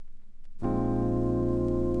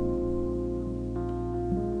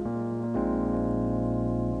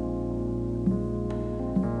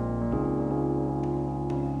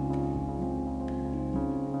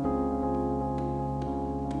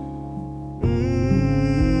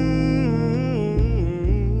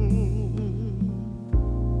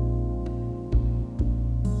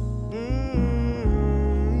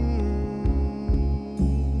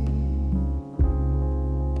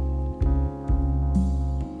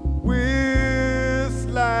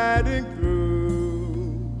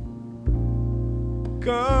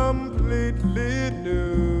completely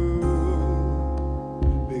new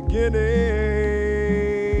beginnings.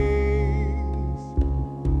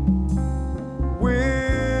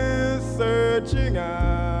 We're searching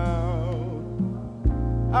out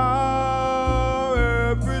our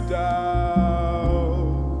every doubt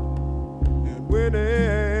and winning.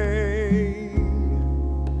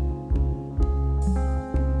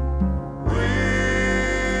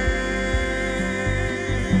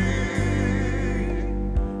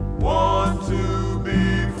 Want to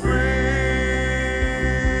be free,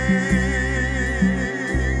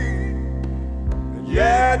 and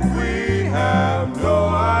yet we have no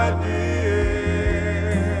idea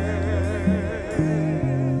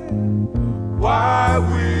why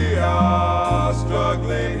we are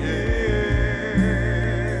struggling here,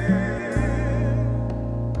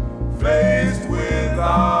 faced with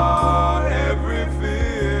our every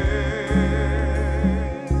fear,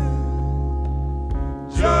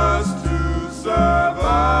 just to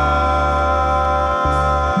survive.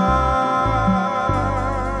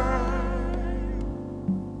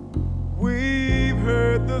 We've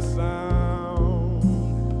heard the sound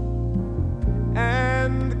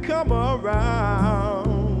and come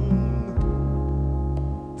around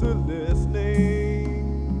to listening.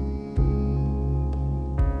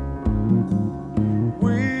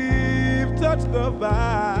 We've touched the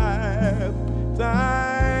vibe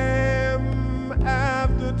time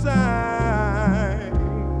after time,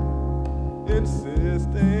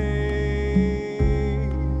 insisting.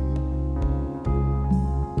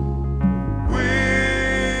 We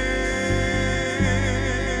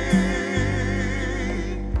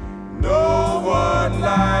know what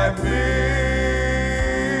life is,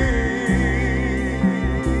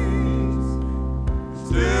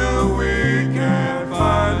 still we can't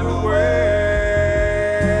find a way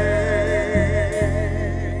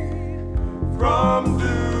from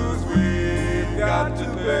dues we've got to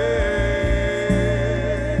pay.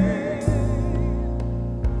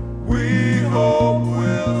 We hope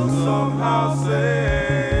we'll somehow say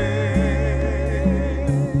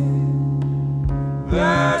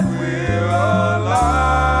that we're alive.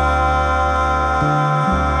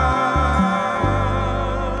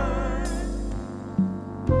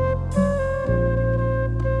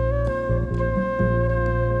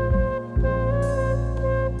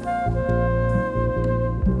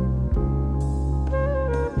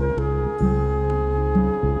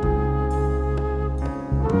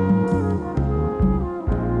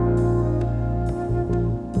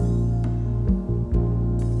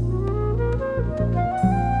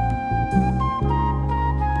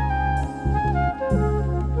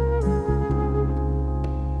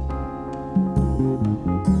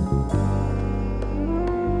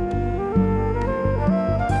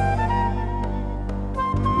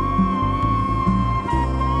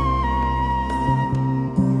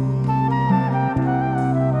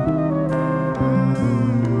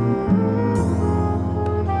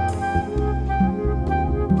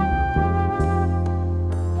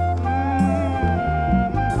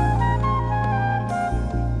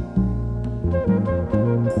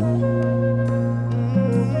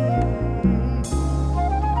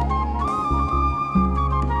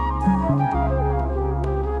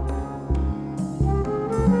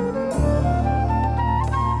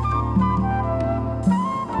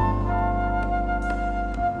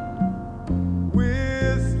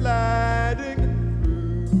 We're sliding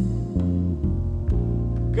through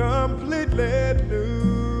completely new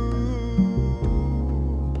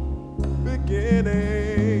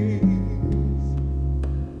beginnings.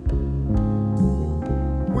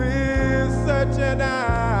 We're searching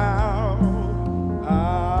out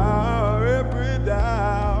our every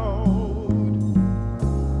doubt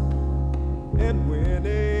and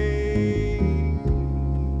winning.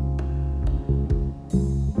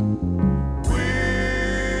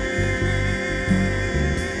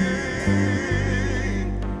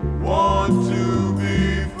 Want to be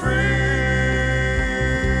free,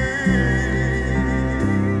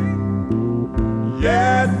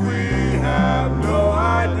 yet we have no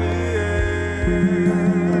idea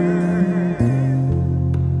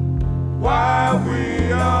why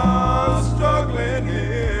we are struggling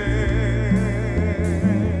here,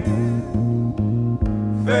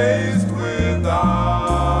 faced with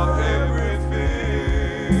our every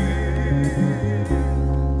fear,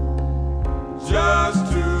 just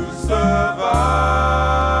to survive.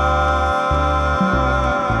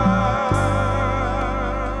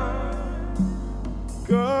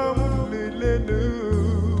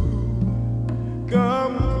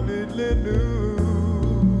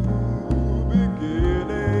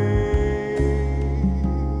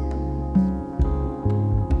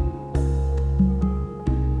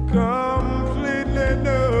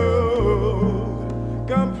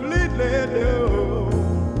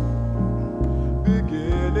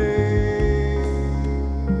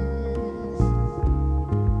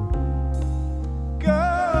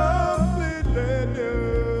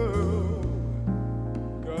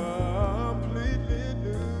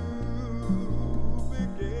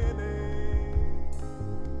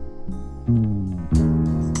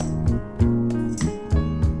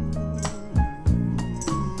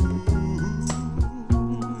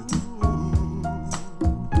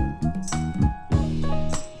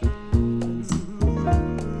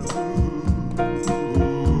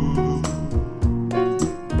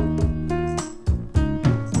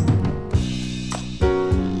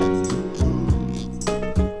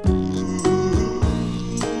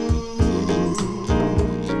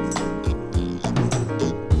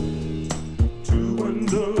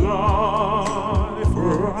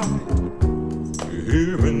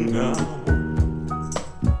 Here and now,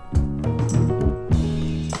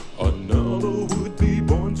 another would be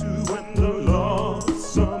born to end the loss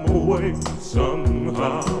some way,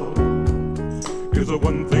 somehow. Is the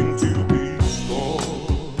one thing to be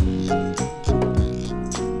scorned,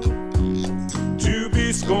 to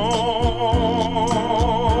be scorned.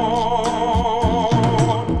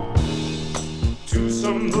 To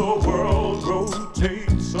some the world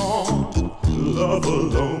rotates on love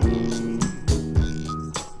alone.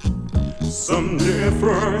 Some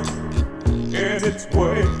different in its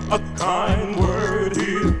way, a kind word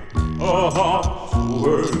here, a harsh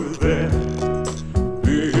word there,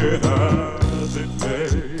 be it as it may.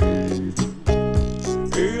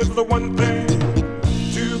 It's the one thing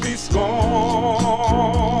to be scorned,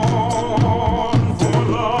 for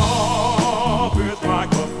love is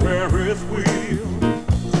like a Ferris wheel.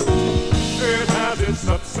 It has its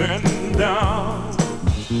ups and downs,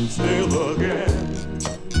 still again.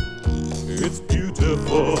 It's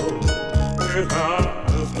beautiful, it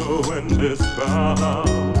has no endless bound,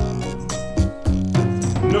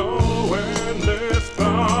 no endless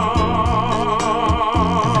bound.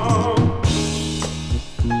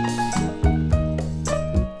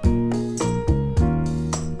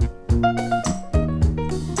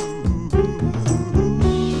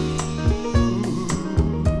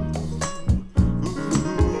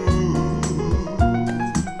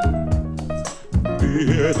 Be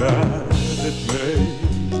it as it may,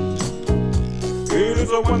 it is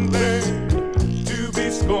the one thing to be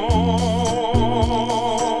scorned,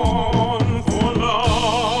 for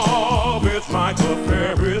love is like a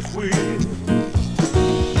Ferris wheel.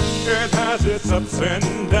 It has its ups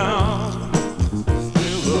and downs,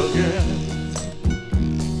 still again,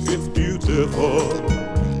 it's beautiful,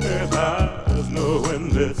 it has no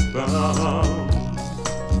endless bound,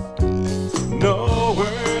 no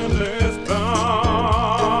endless bound.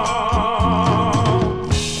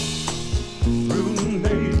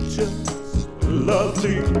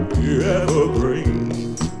 Lovely evergreen,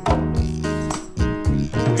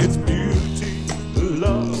 its beauty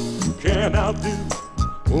love can outdo,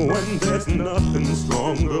 when there's nothing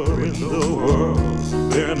stronger in the world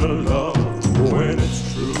than a love when it's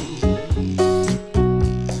true.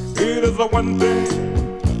 It is the one thing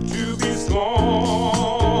to be scorned,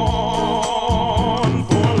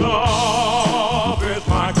 for love is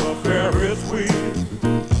like a Ferris wheel.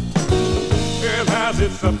 It has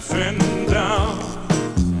its ups and downs,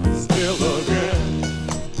 still again,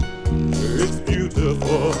 it's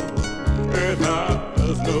beautiful, it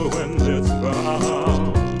has no endless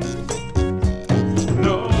bound,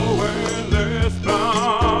 no endless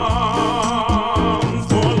bounds,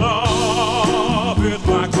 for love is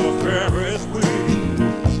like a Ferris wheel.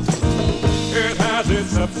 It has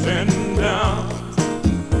its ups and downs,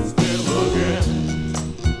 still again,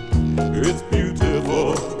 it's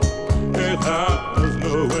beautiful, it has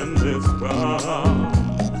no endless bound.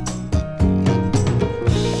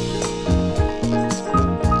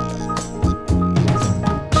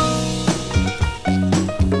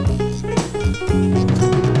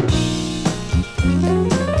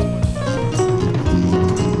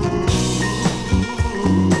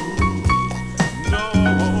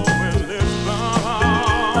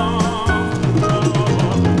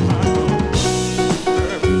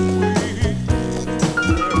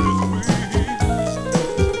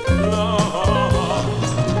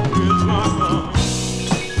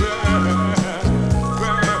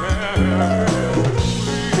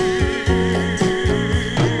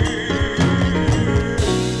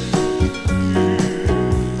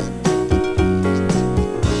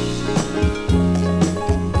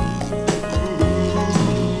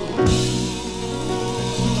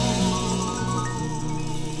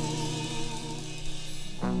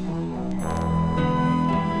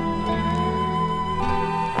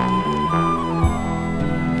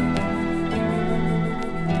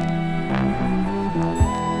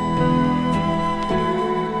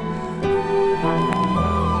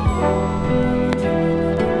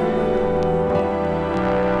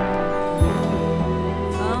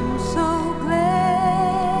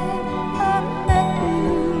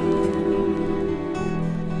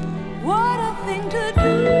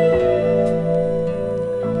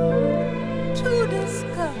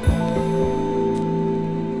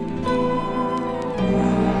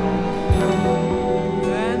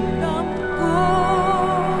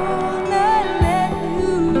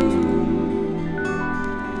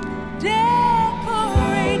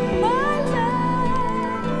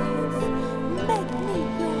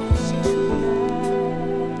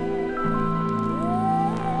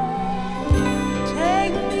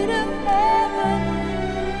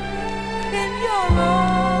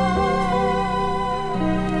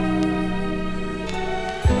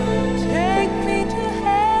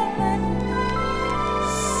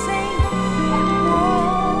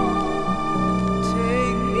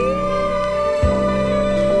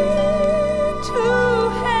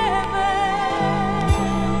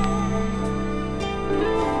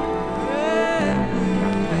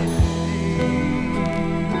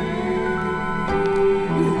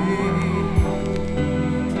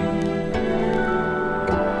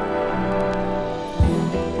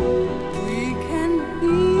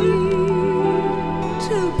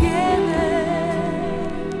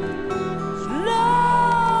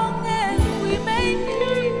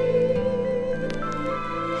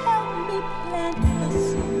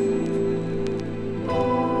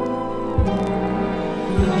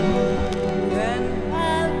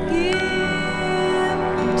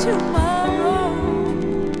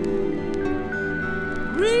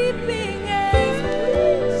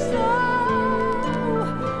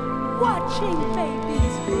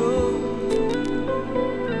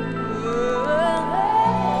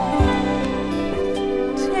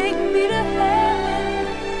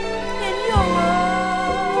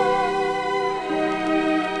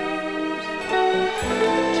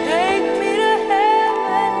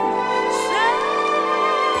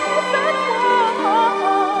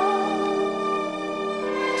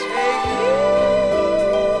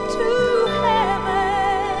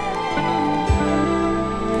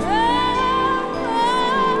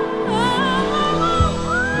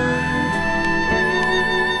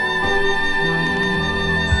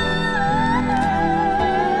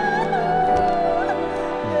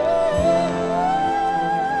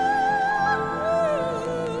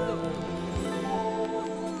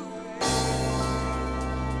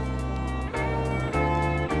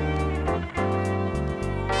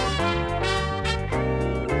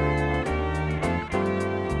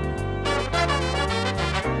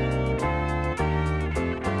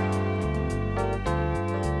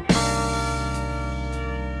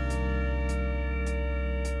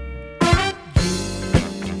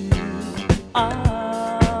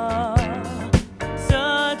 Ah,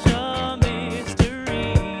 such a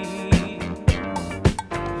mystery.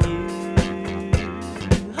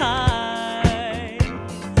 You hide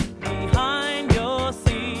behind your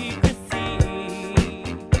secrecy.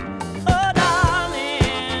 Oh,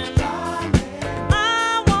 darling,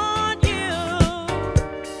 I want you.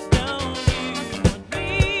 Don't you want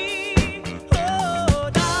me? Oh,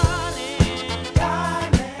 darling,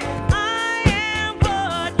 I am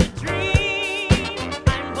what you dream.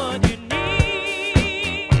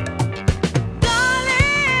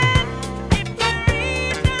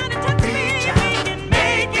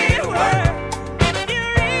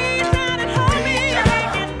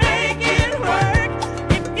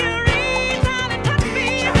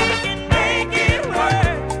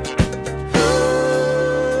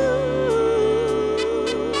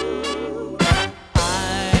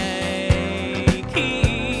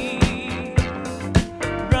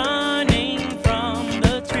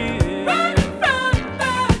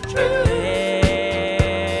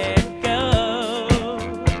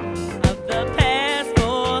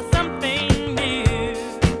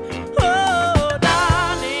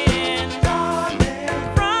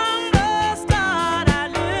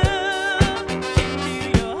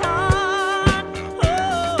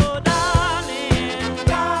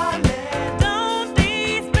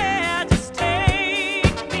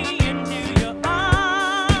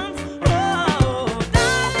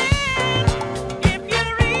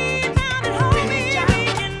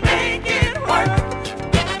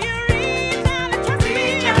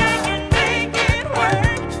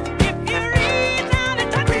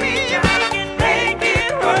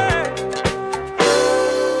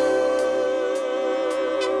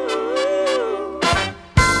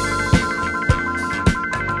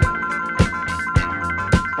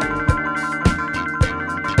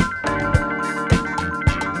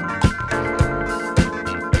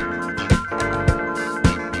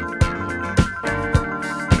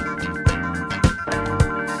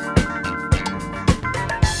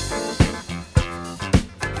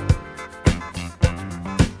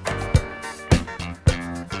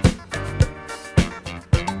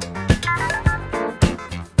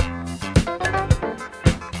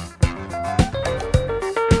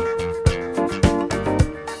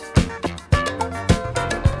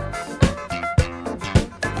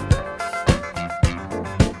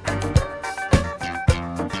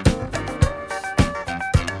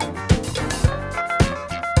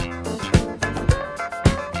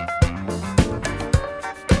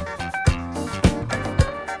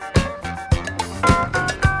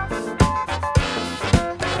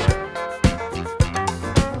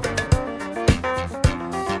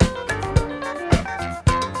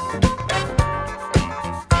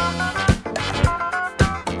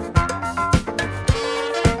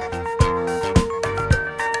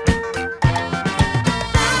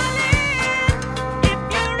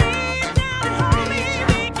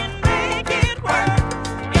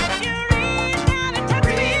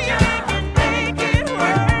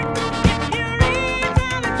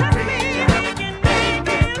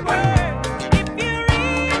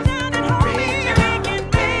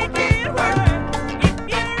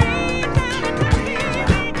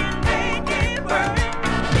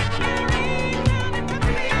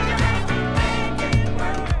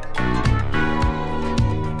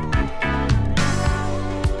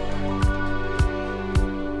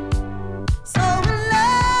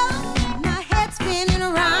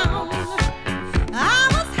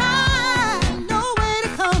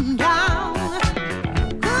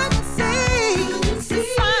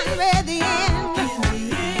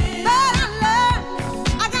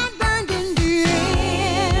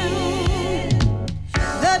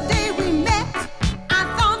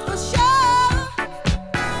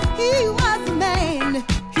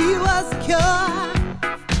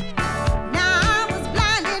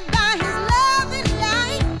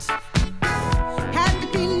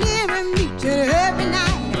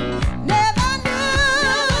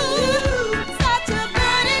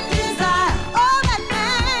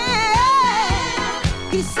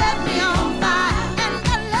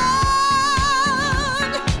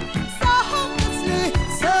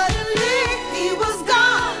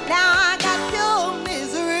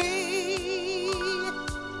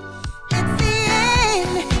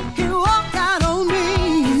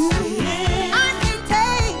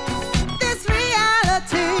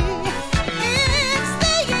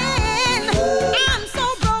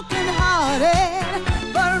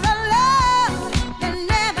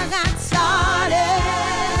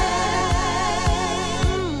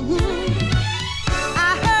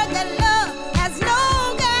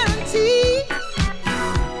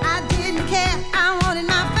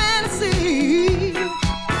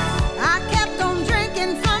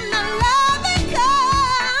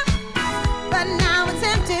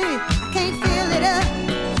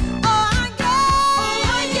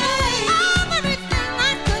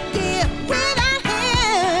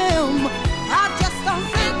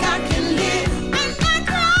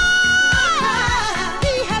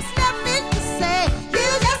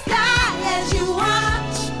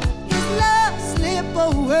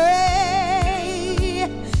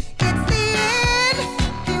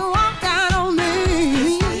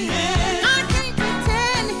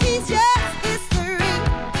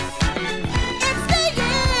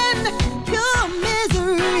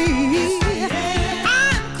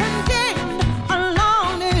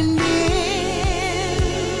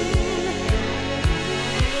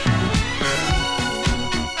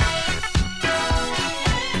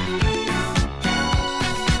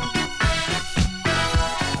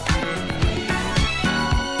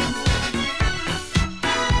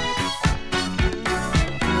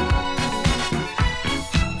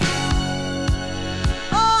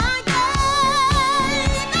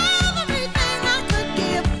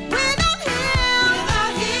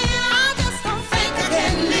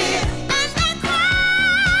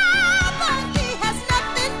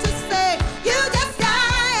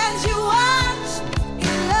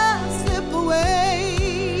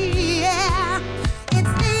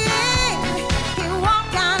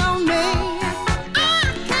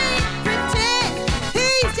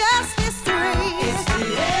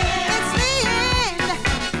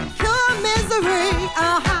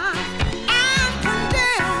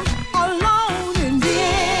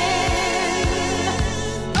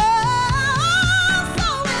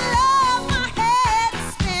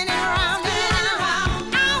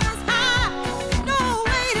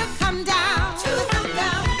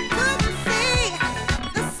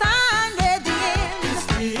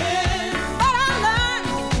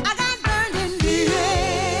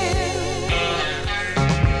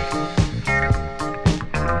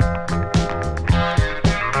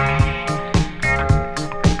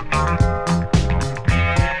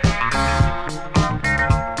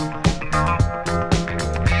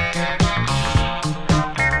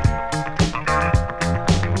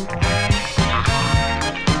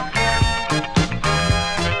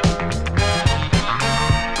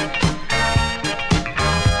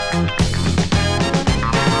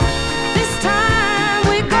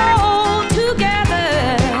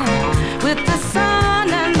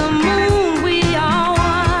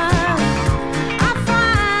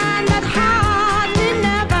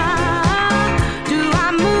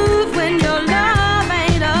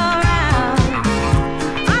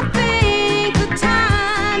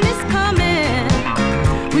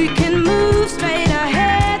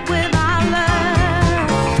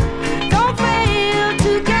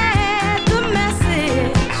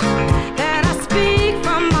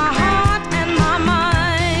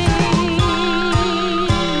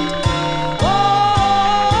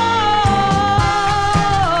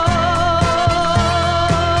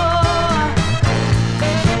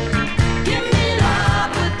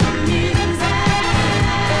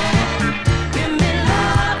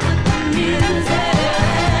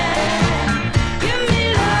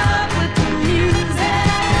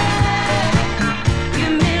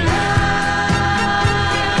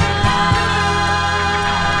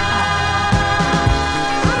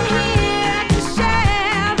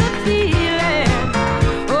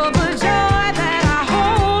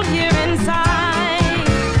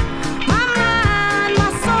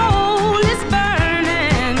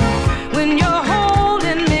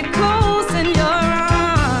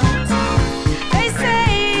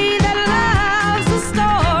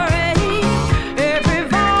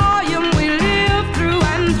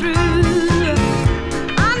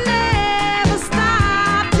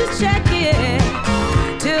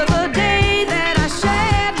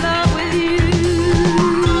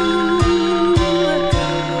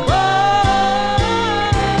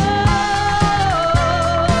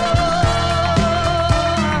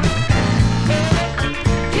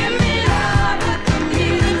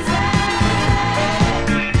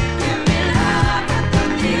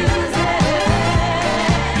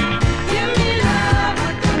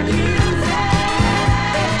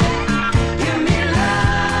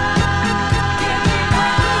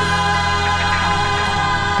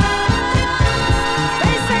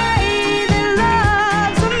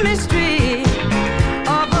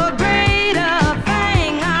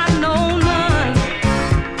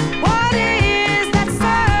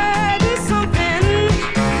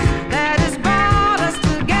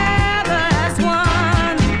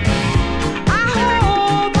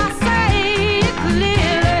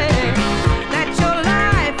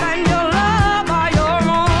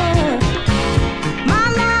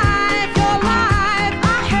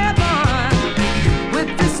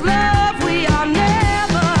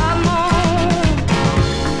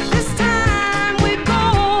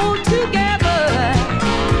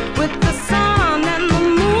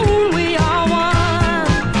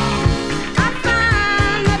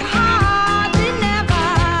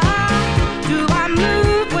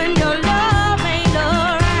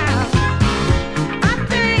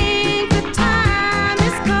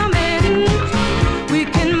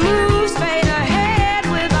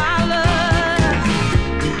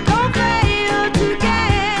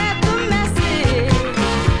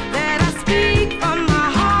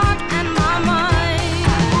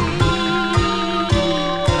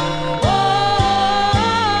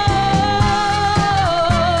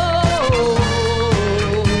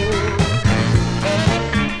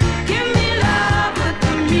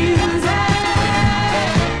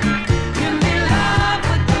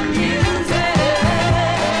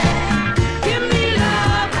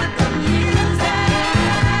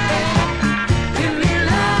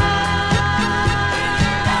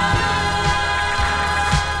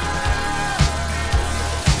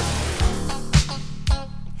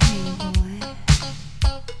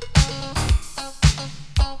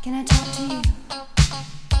 Can I talk to you?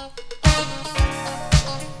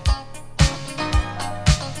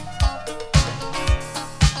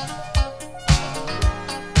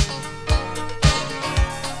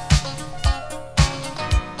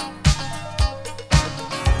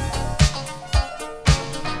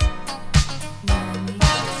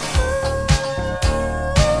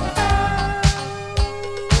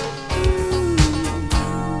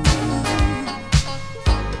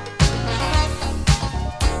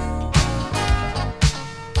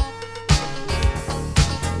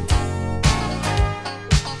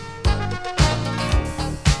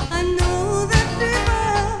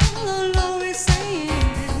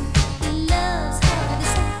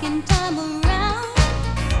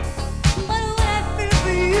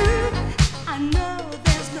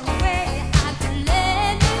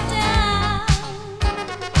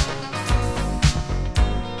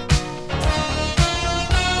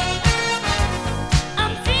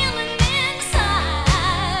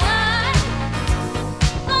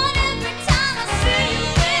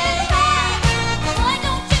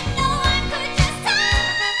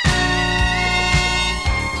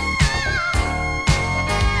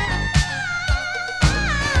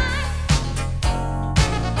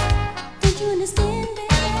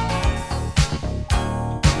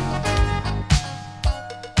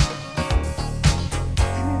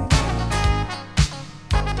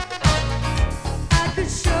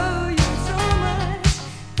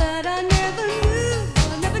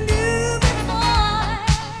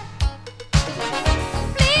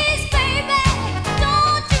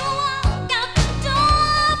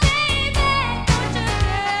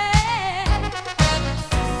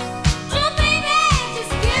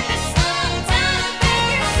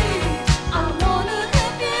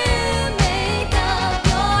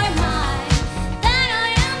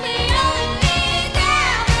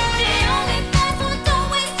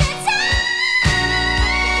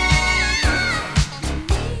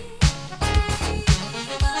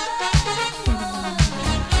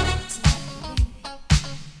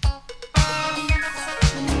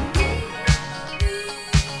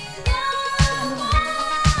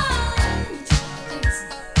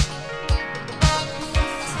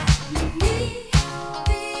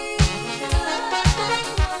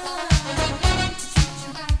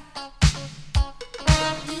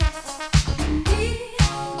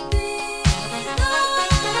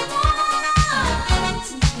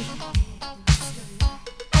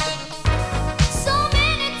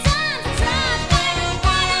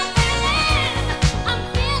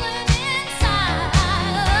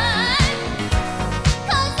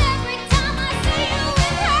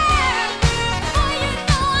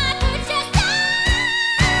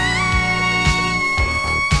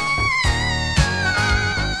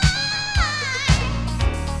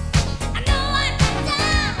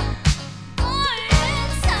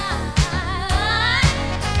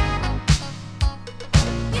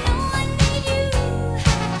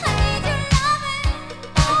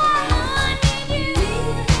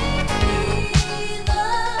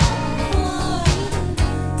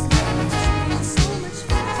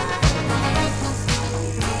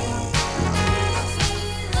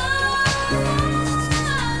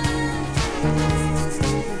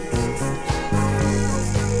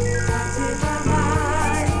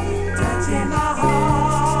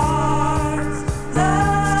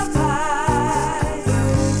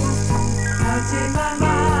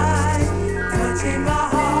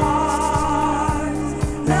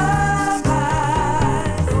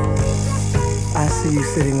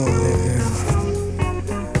 Sitting over there, girl,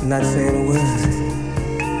 not saying a word.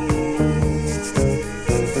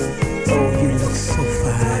 Oh, you look so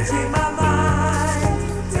fine. Touching my mind,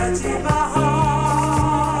 touching my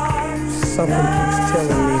heart. Something keeps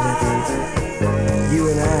telling me that you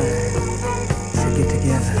and I should get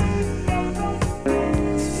together.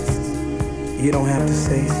 You don't have to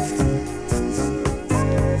say it.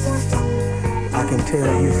 I can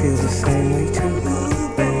tell you feel the same way too.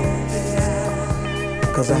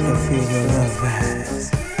 'Cause I can feel your love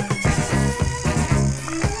rise.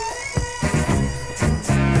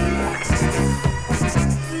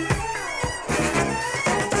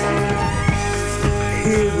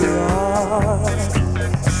 Here we are,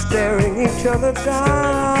 staring each other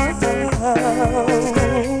down.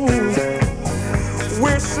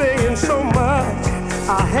 We're saying so much,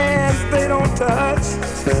 our hands they don't touch,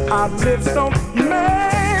 our lips don't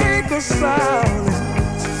make a sound.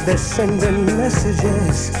 They're sending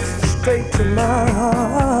messages straight to my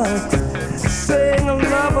heart, saying a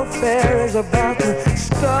love affair is about to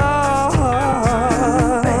start.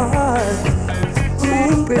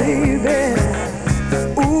 Ooh, baby,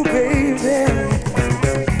 ooh, baby.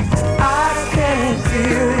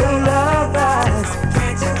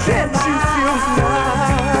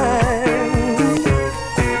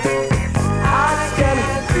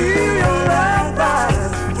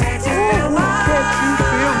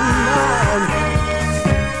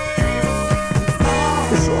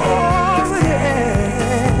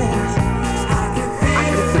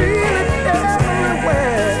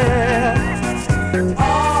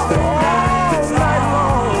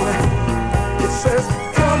 says,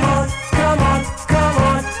 come on, come on, come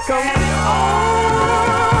on, come on.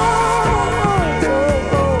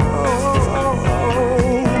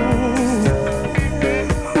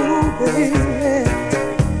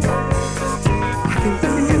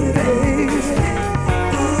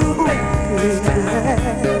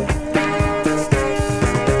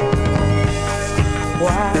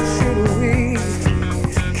 Why should we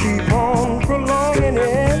keep on prolonging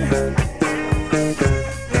it?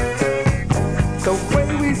 The way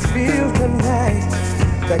we feel tonight,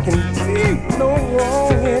 there can be no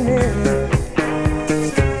wrong in it.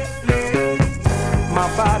 My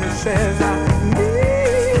body says I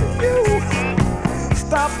need you.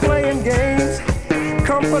 Stop playing games,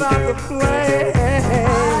 come put out the flame.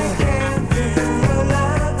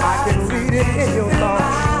 I can read it in your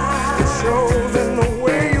thoughts. It shows in the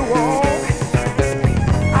way you walk.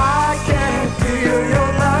 I can feel your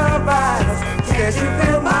love eyes. Yes, you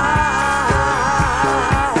feel mine.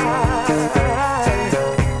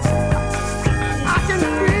 I can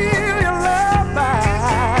feel your love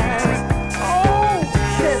eyes. Oh,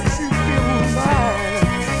 can't you feel mine?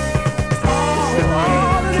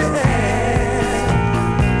 All in the air.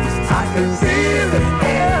 I can feel it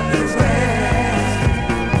everywhere.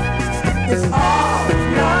 It's all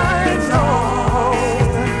night long.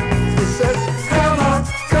 It says, come on,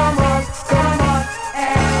 come on, come on,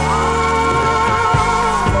 and on.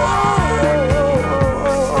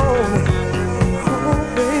 Oh,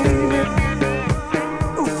 baby.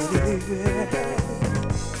 Oh, baby.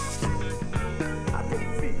 I can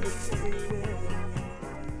feel it, baby.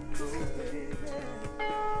 Oh, baby.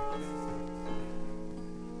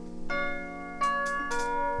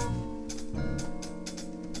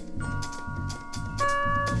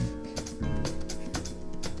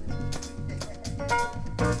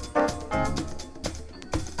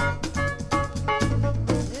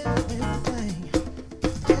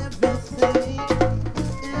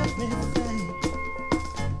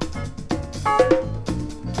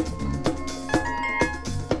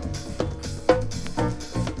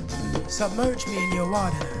 Submerge me in your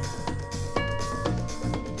water.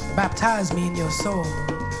 Baptize me in your soul.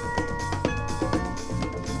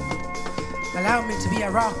 Allow me to be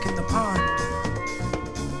a rock in the pond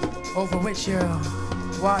over which your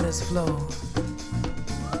waters flow.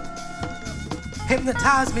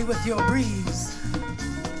 Hypnotize me with your breeze.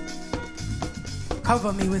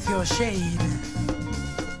 Cover me with your shade.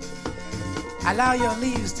 Allow your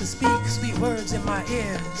leaves to speak sweet words in my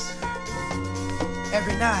ears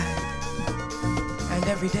every night and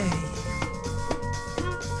every day.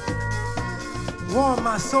 Warm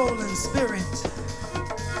my soul and spirit.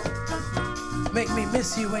 Make me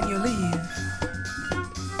miss you when you leave.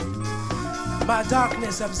 My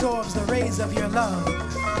darkness absorbs the rays of your love.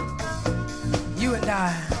 You and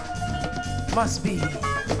I must be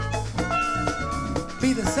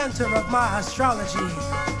the center of my astrology.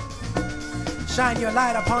 Shine your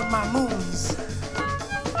light upon my moons.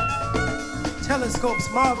 Telescopes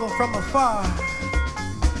marvel from afar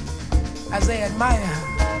as they admire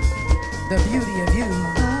the beauty of you.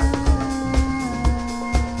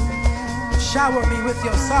 Shower me with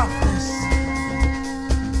your softness.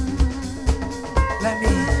 Let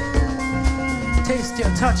me taste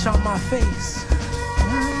your touch on my face.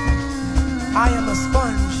 I am a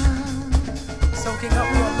sponge soaking up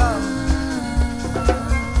your love.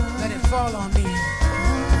 Let it fall on me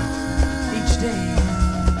each day.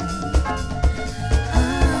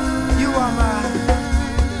 You are my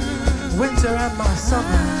winter and my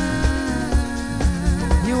summer.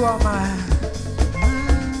 You are my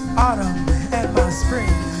autumn and my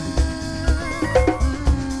spring.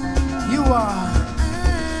 You are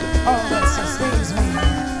all that sustains me.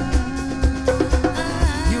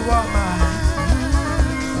 You are my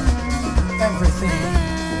everything.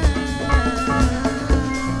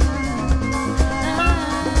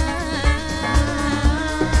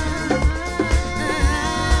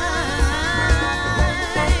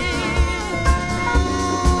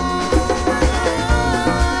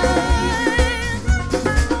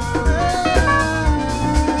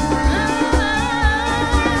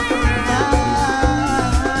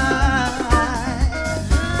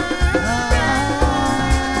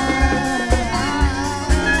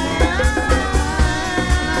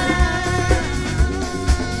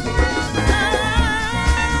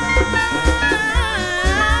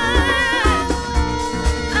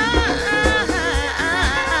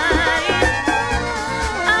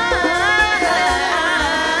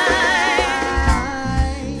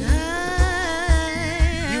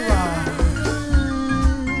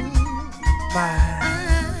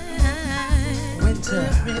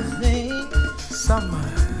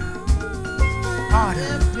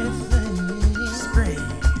 autumn, spring.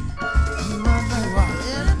 You are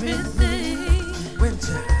everything.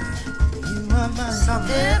 Winter,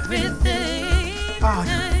 summer, Everything.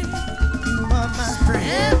 autumn, spring.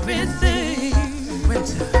 Everything.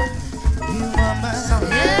 Winter,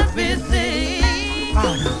 summer, Everything.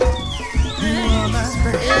 autumn,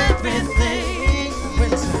 spring. Everything.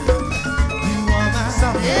 Winter,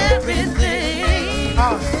 summer, Everything.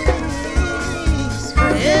 autumn,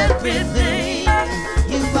 spring. Everything.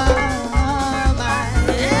 You are my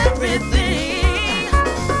everything.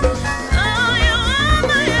 Oh, you are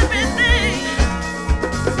my everything.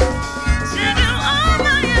 Say you are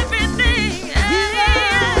my everything. Say you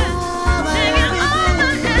are my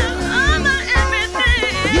everything.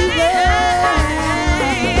 You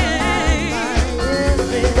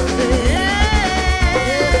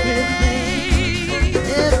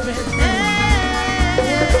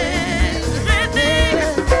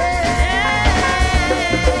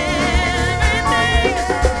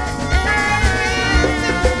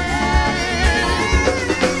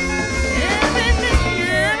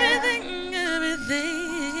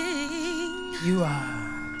You are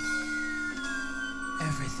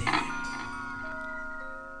everything.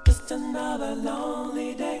 Just another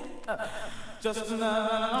lonely day. Just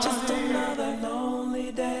another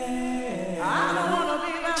lonely day. I don't wanna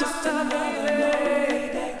be just another lonely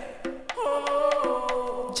day.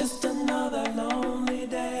 Oh, just another lonely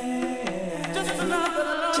day. Just another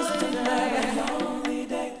lonely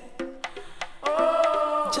day.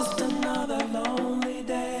 Oh, just another lonely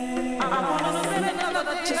day. I wanna spend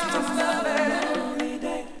another day. Just another lonely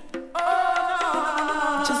day.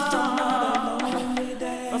 Oh, just another lonely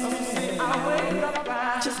day. I wake up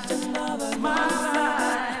just another lonely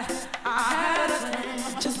day. I had a dream.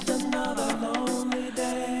 Just another lonely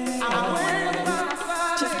day. I wake up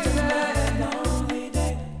just another lonely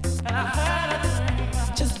day. And I had a dream.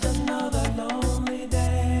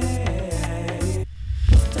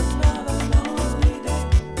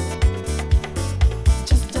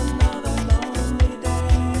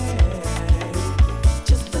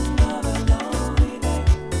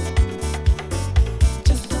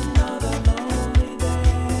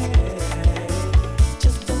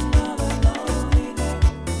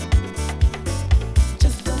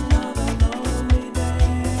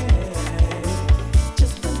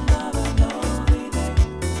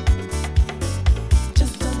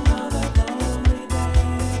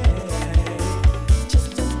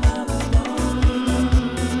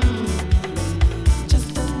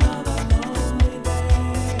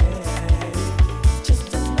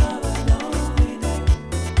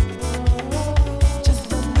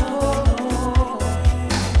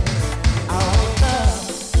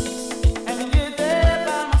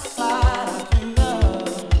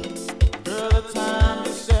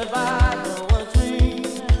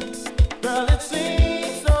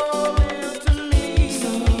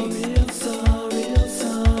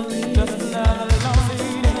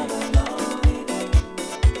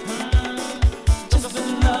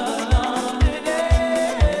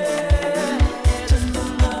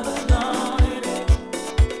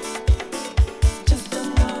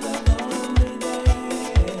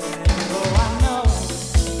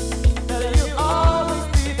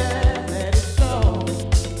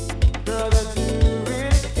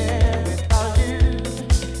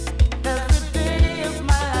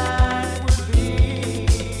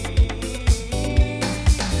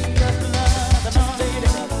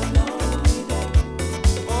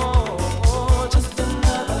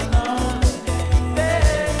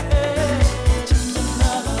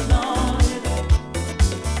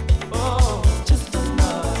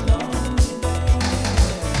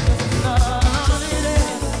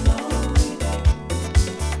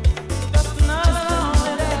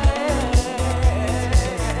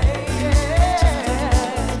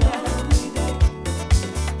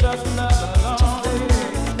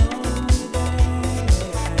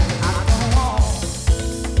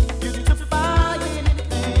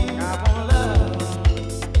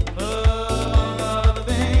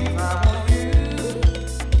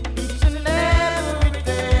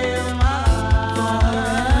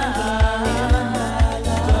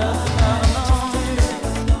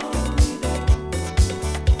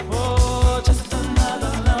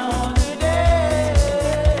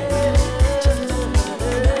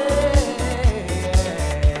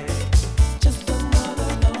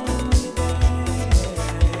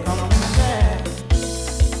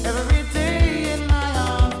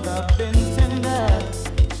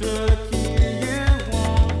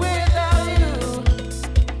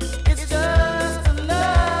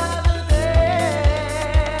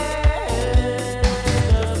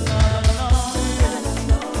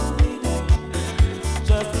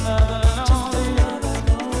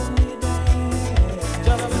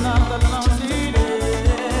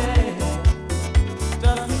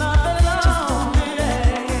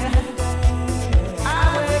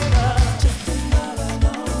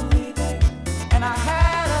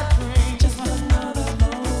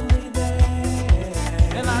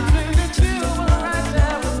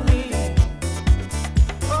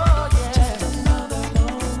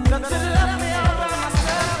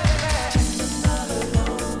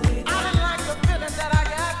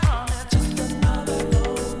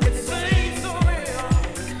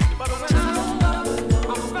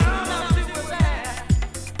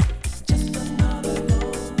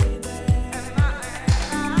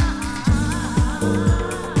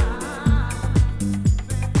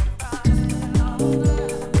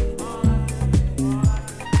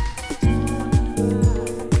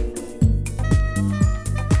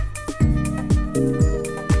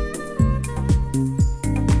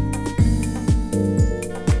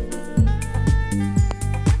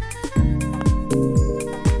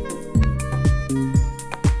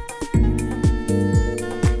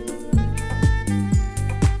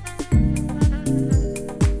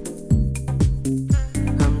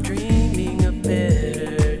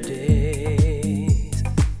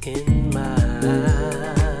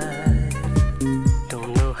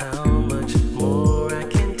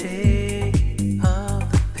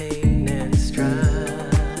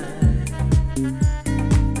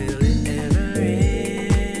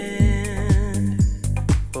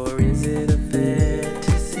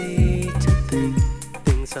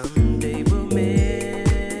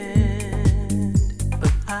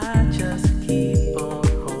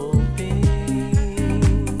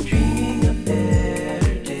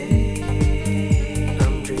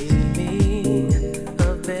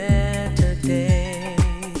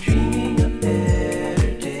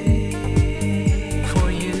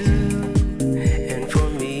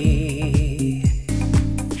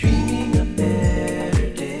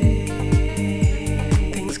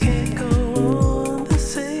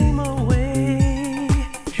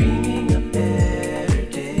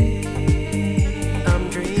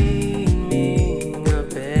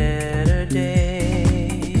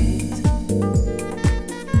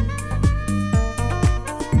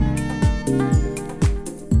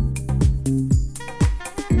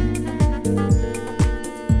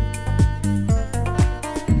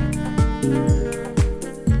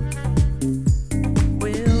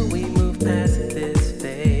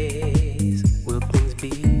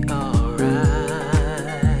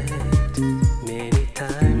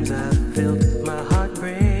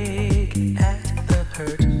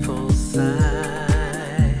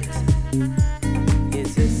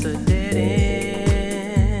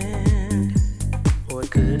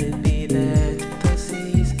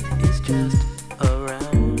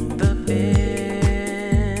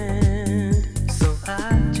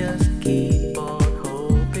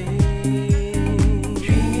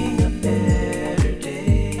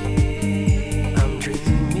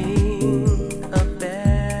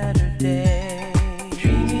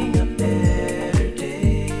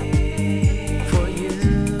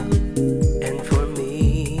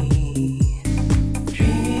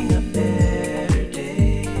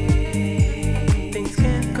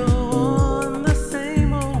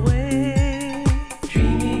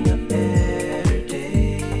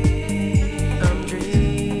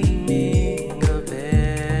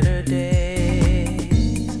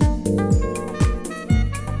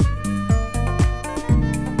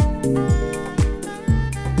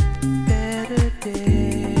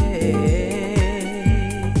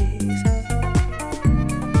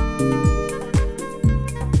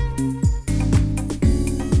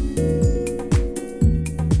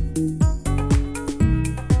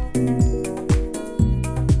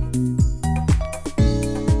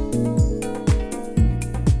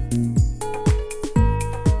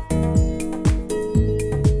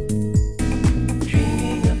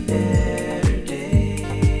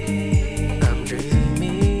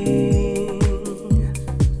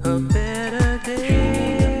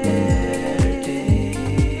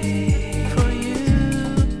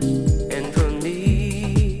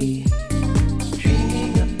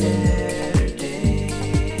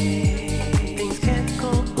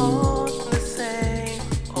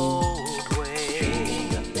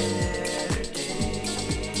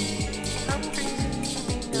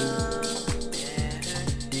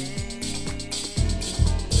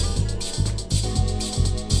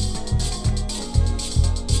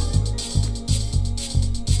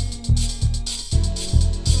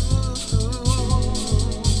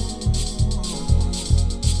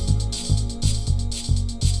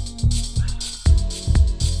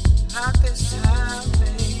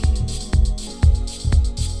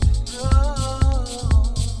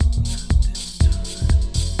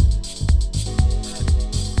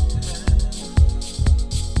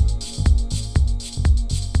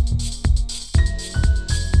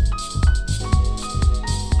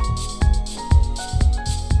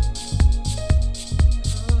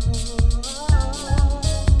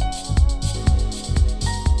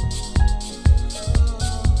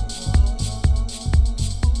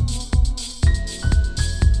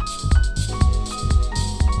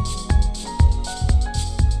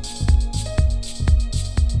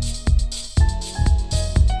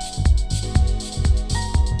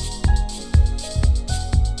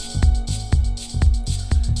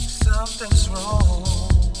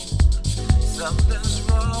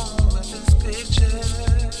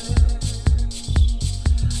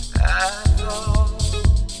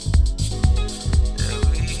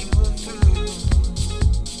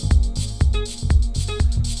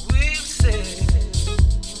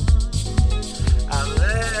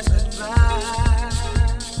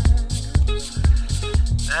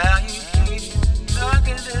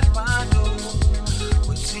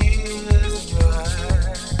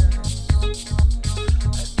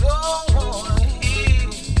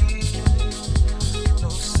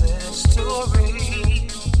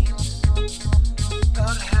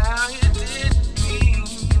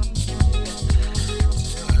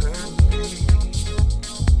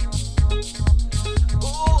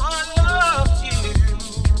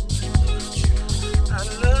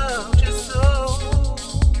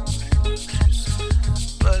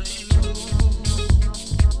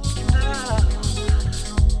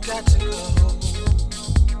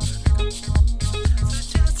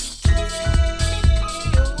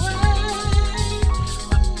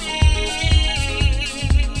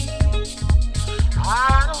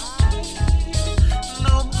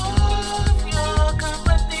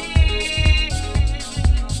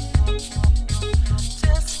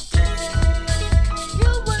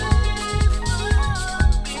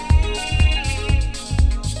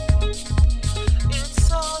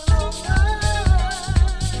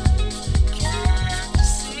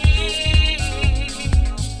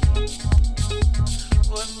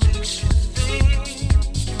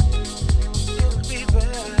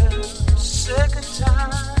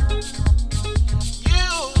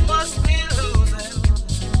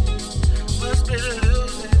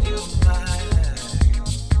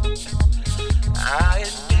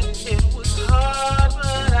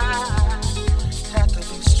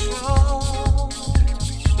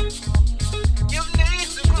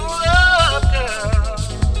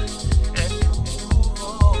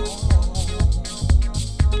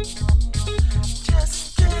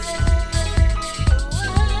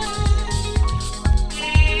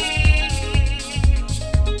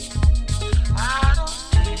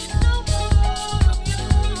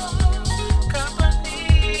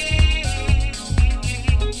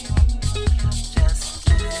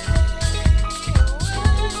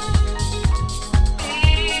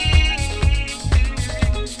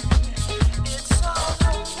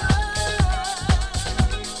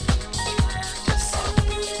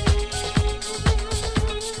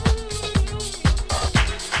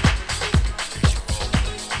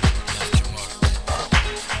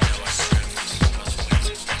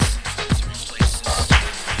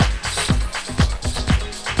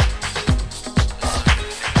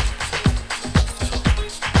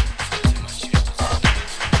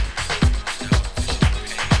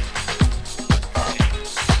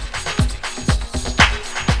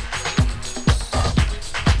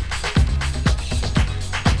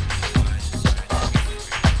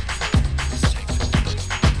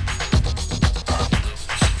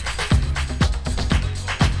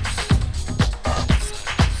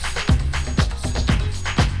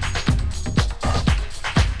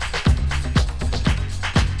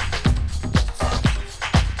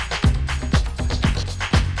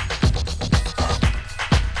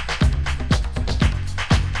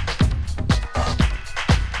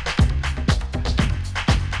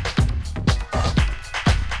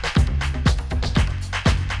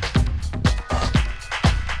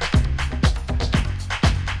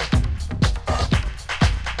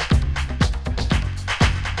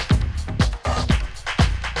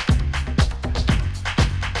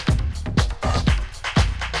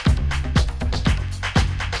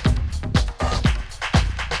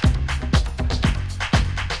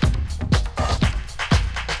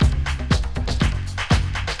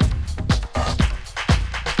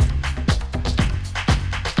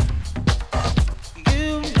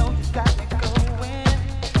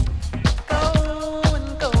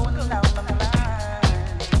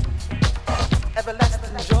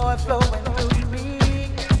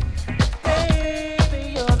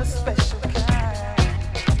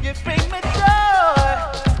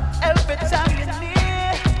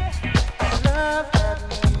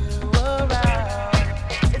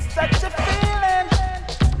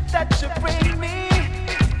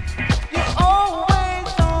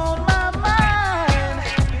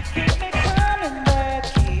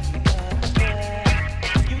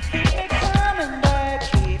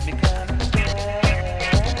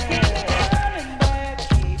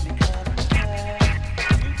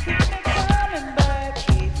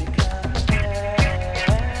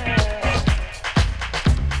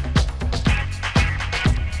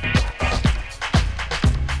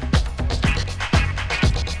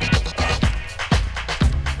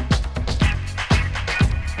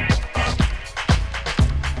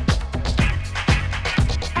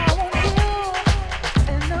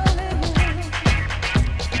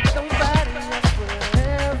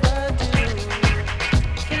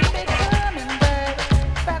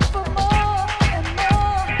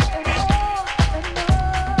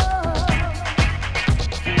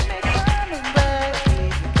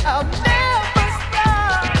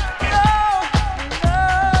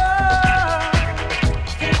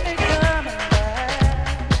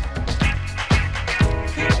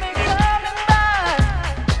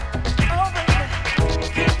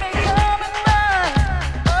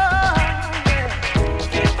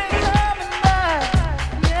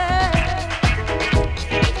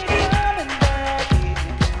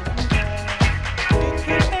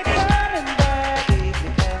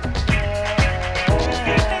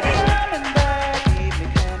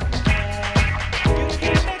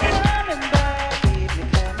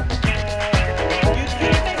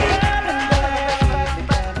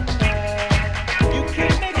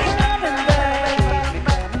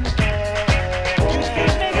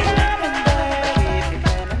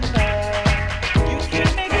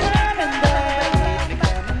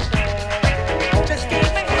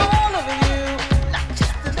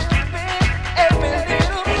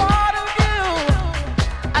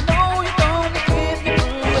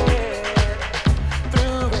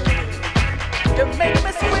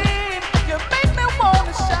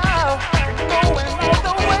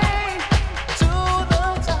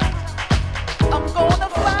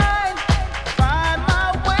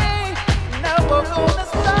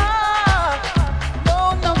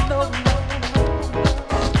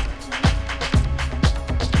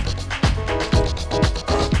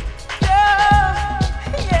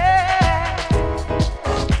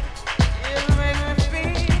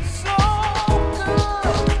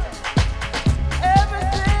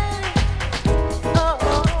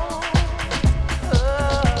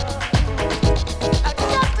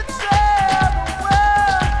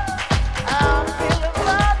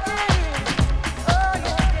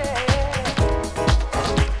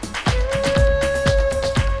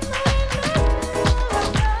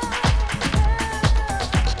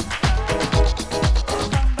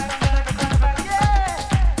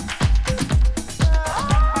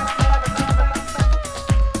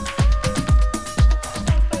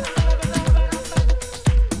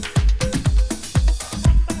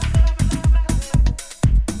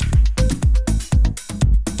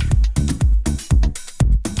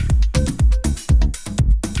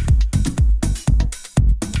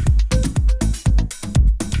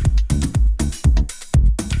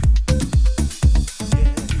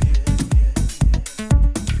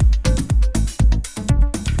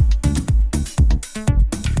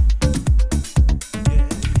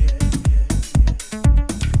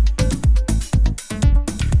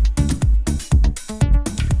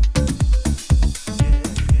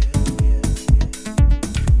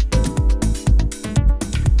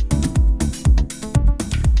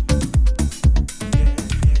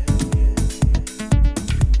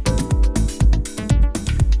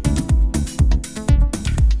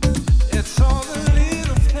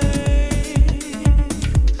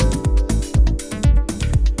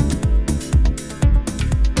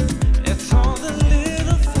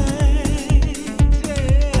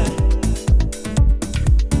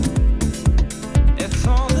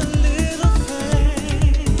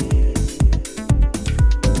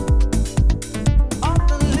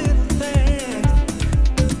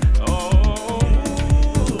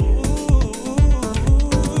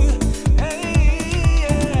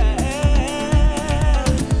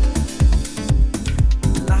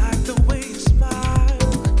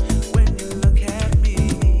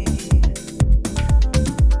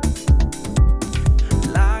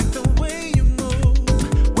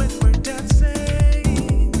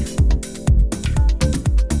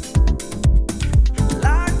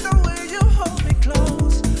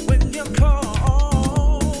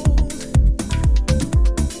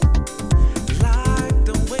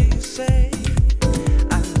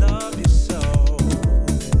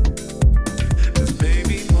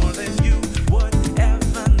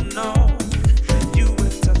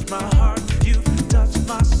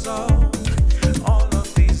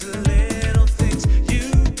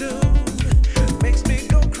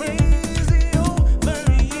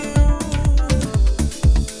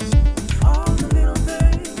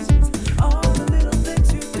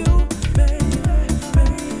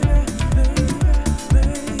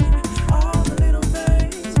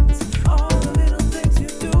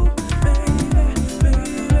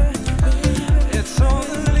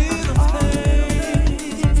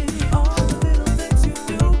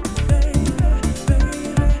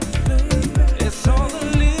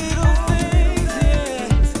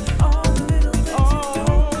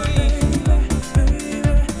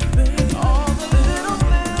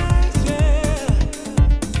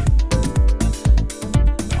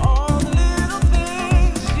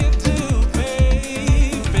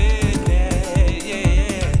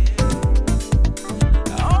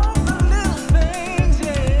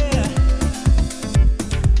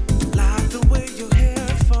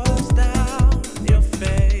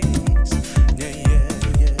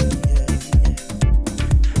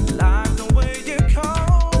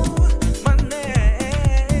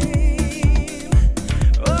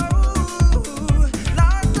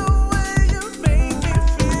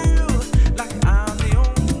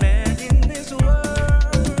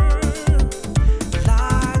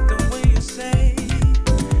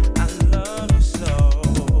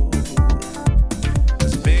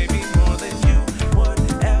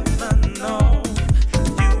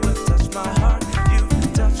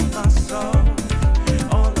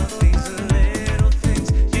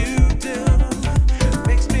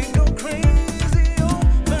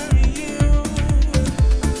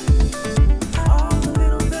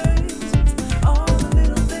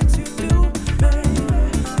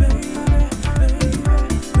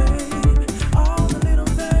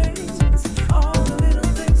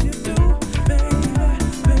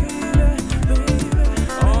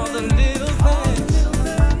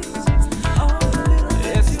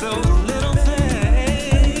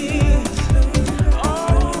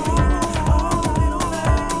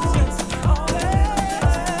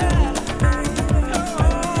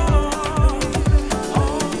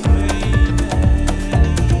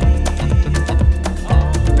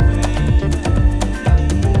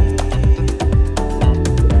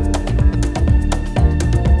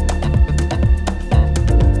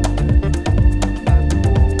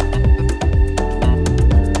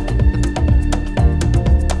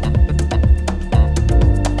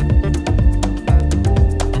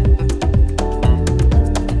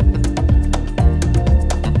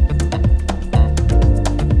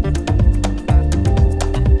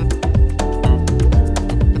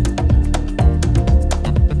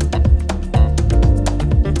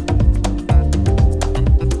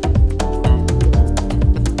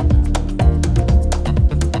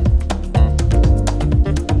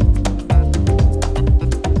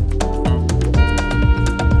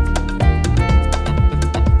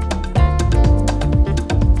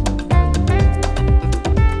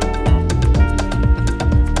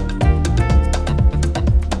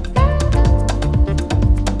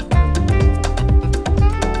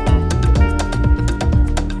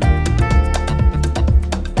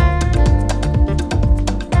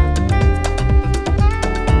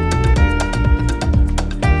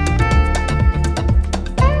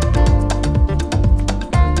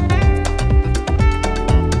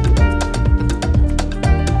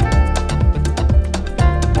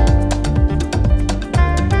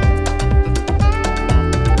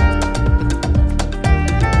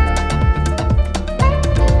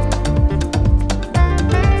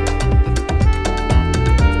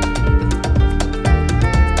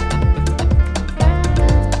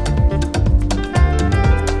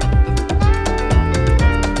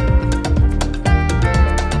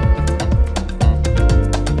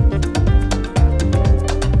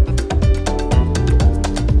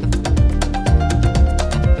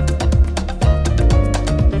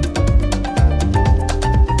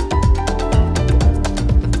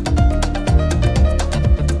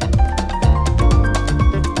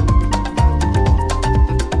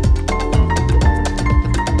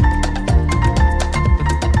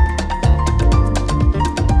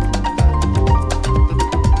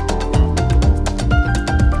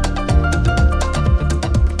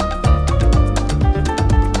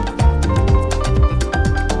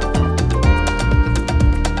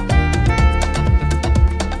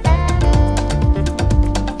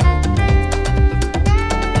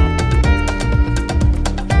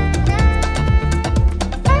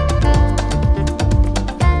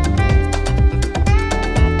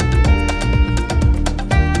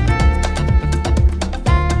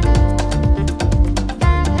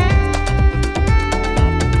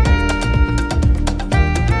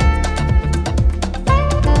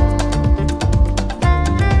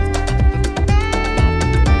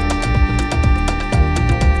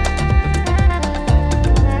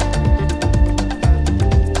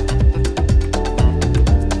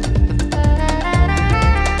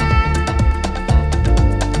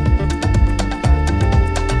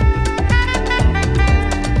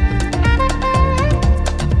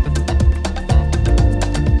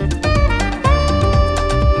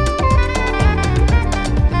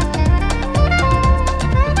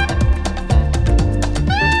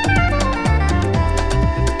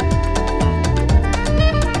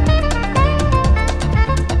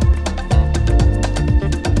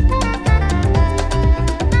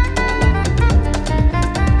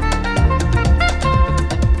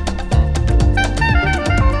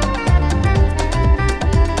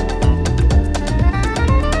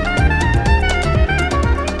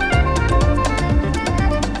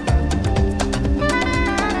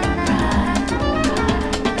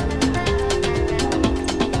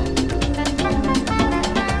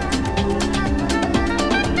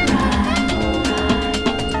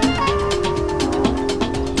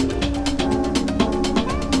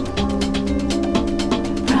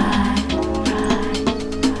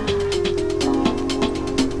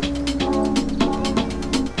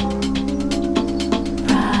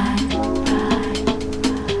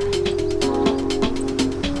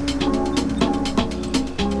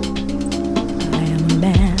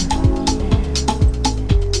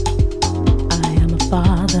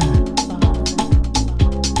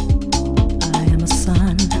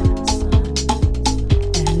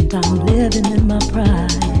 I'm living in my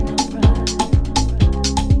pride.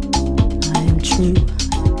 I am true.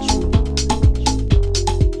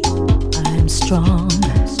 I am strong.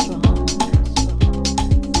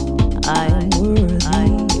 I am worthy.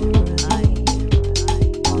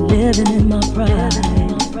 Living in my pride.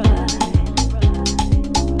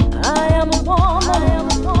 I am a woman.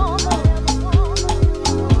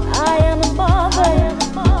 I am a mother.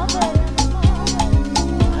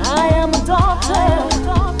 I am a daughter.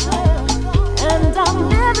 And I'm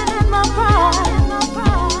living in my pride.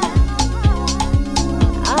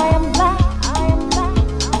 I am black. I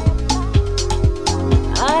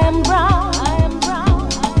am brown.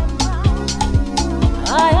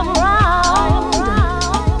 I am round.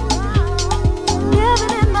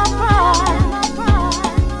 Living in my pride.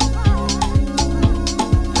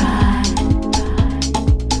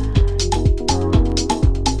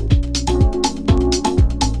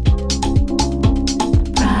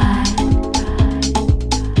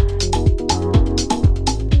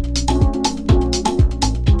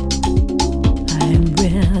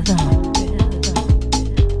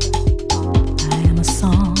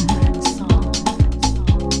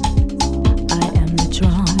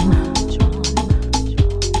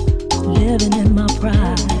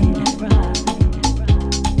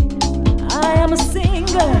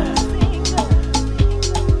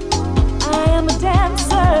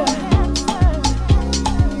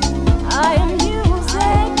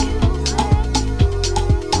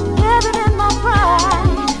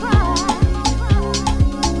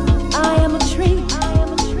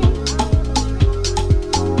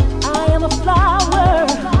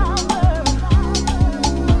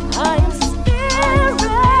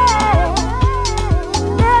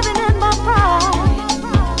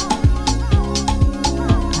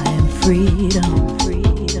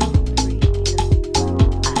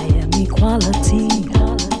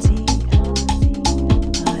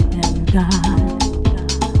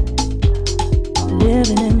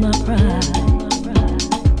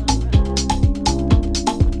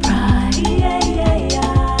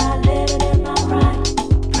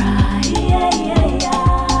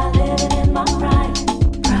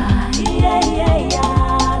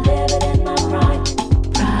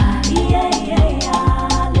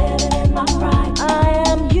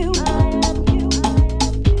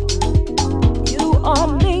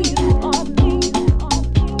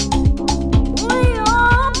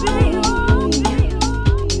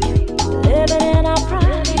 Living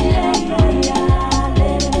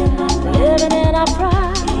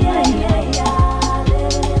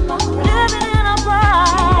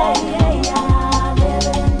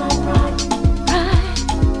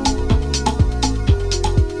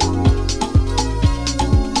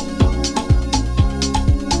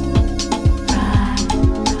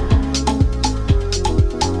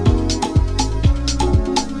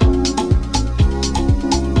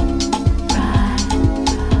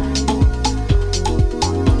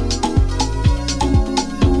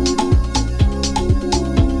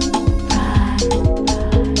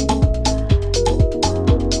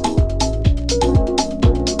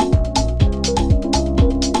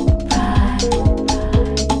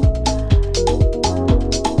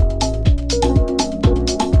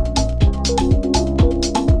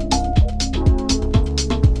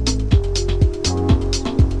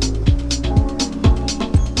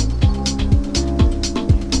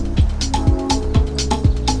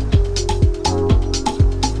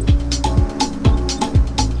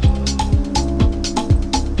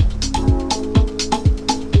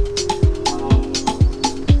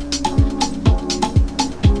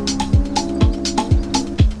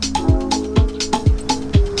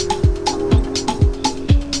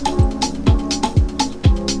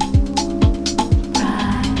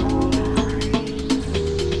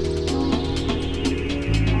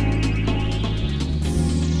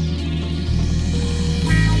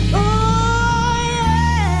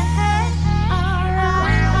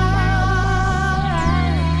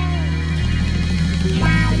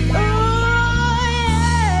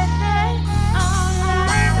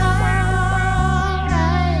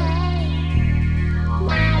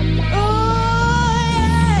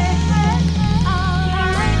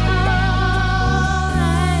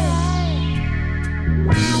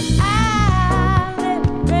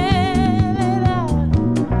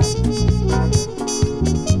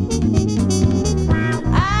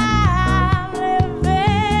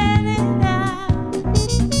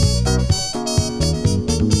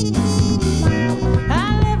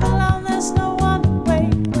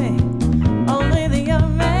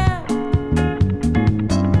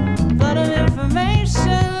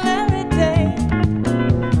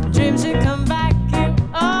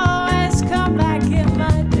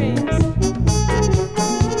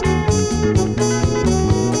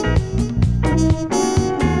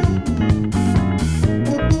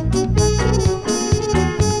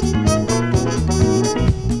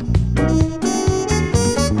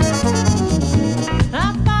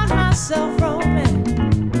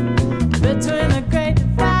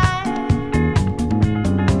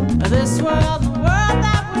information.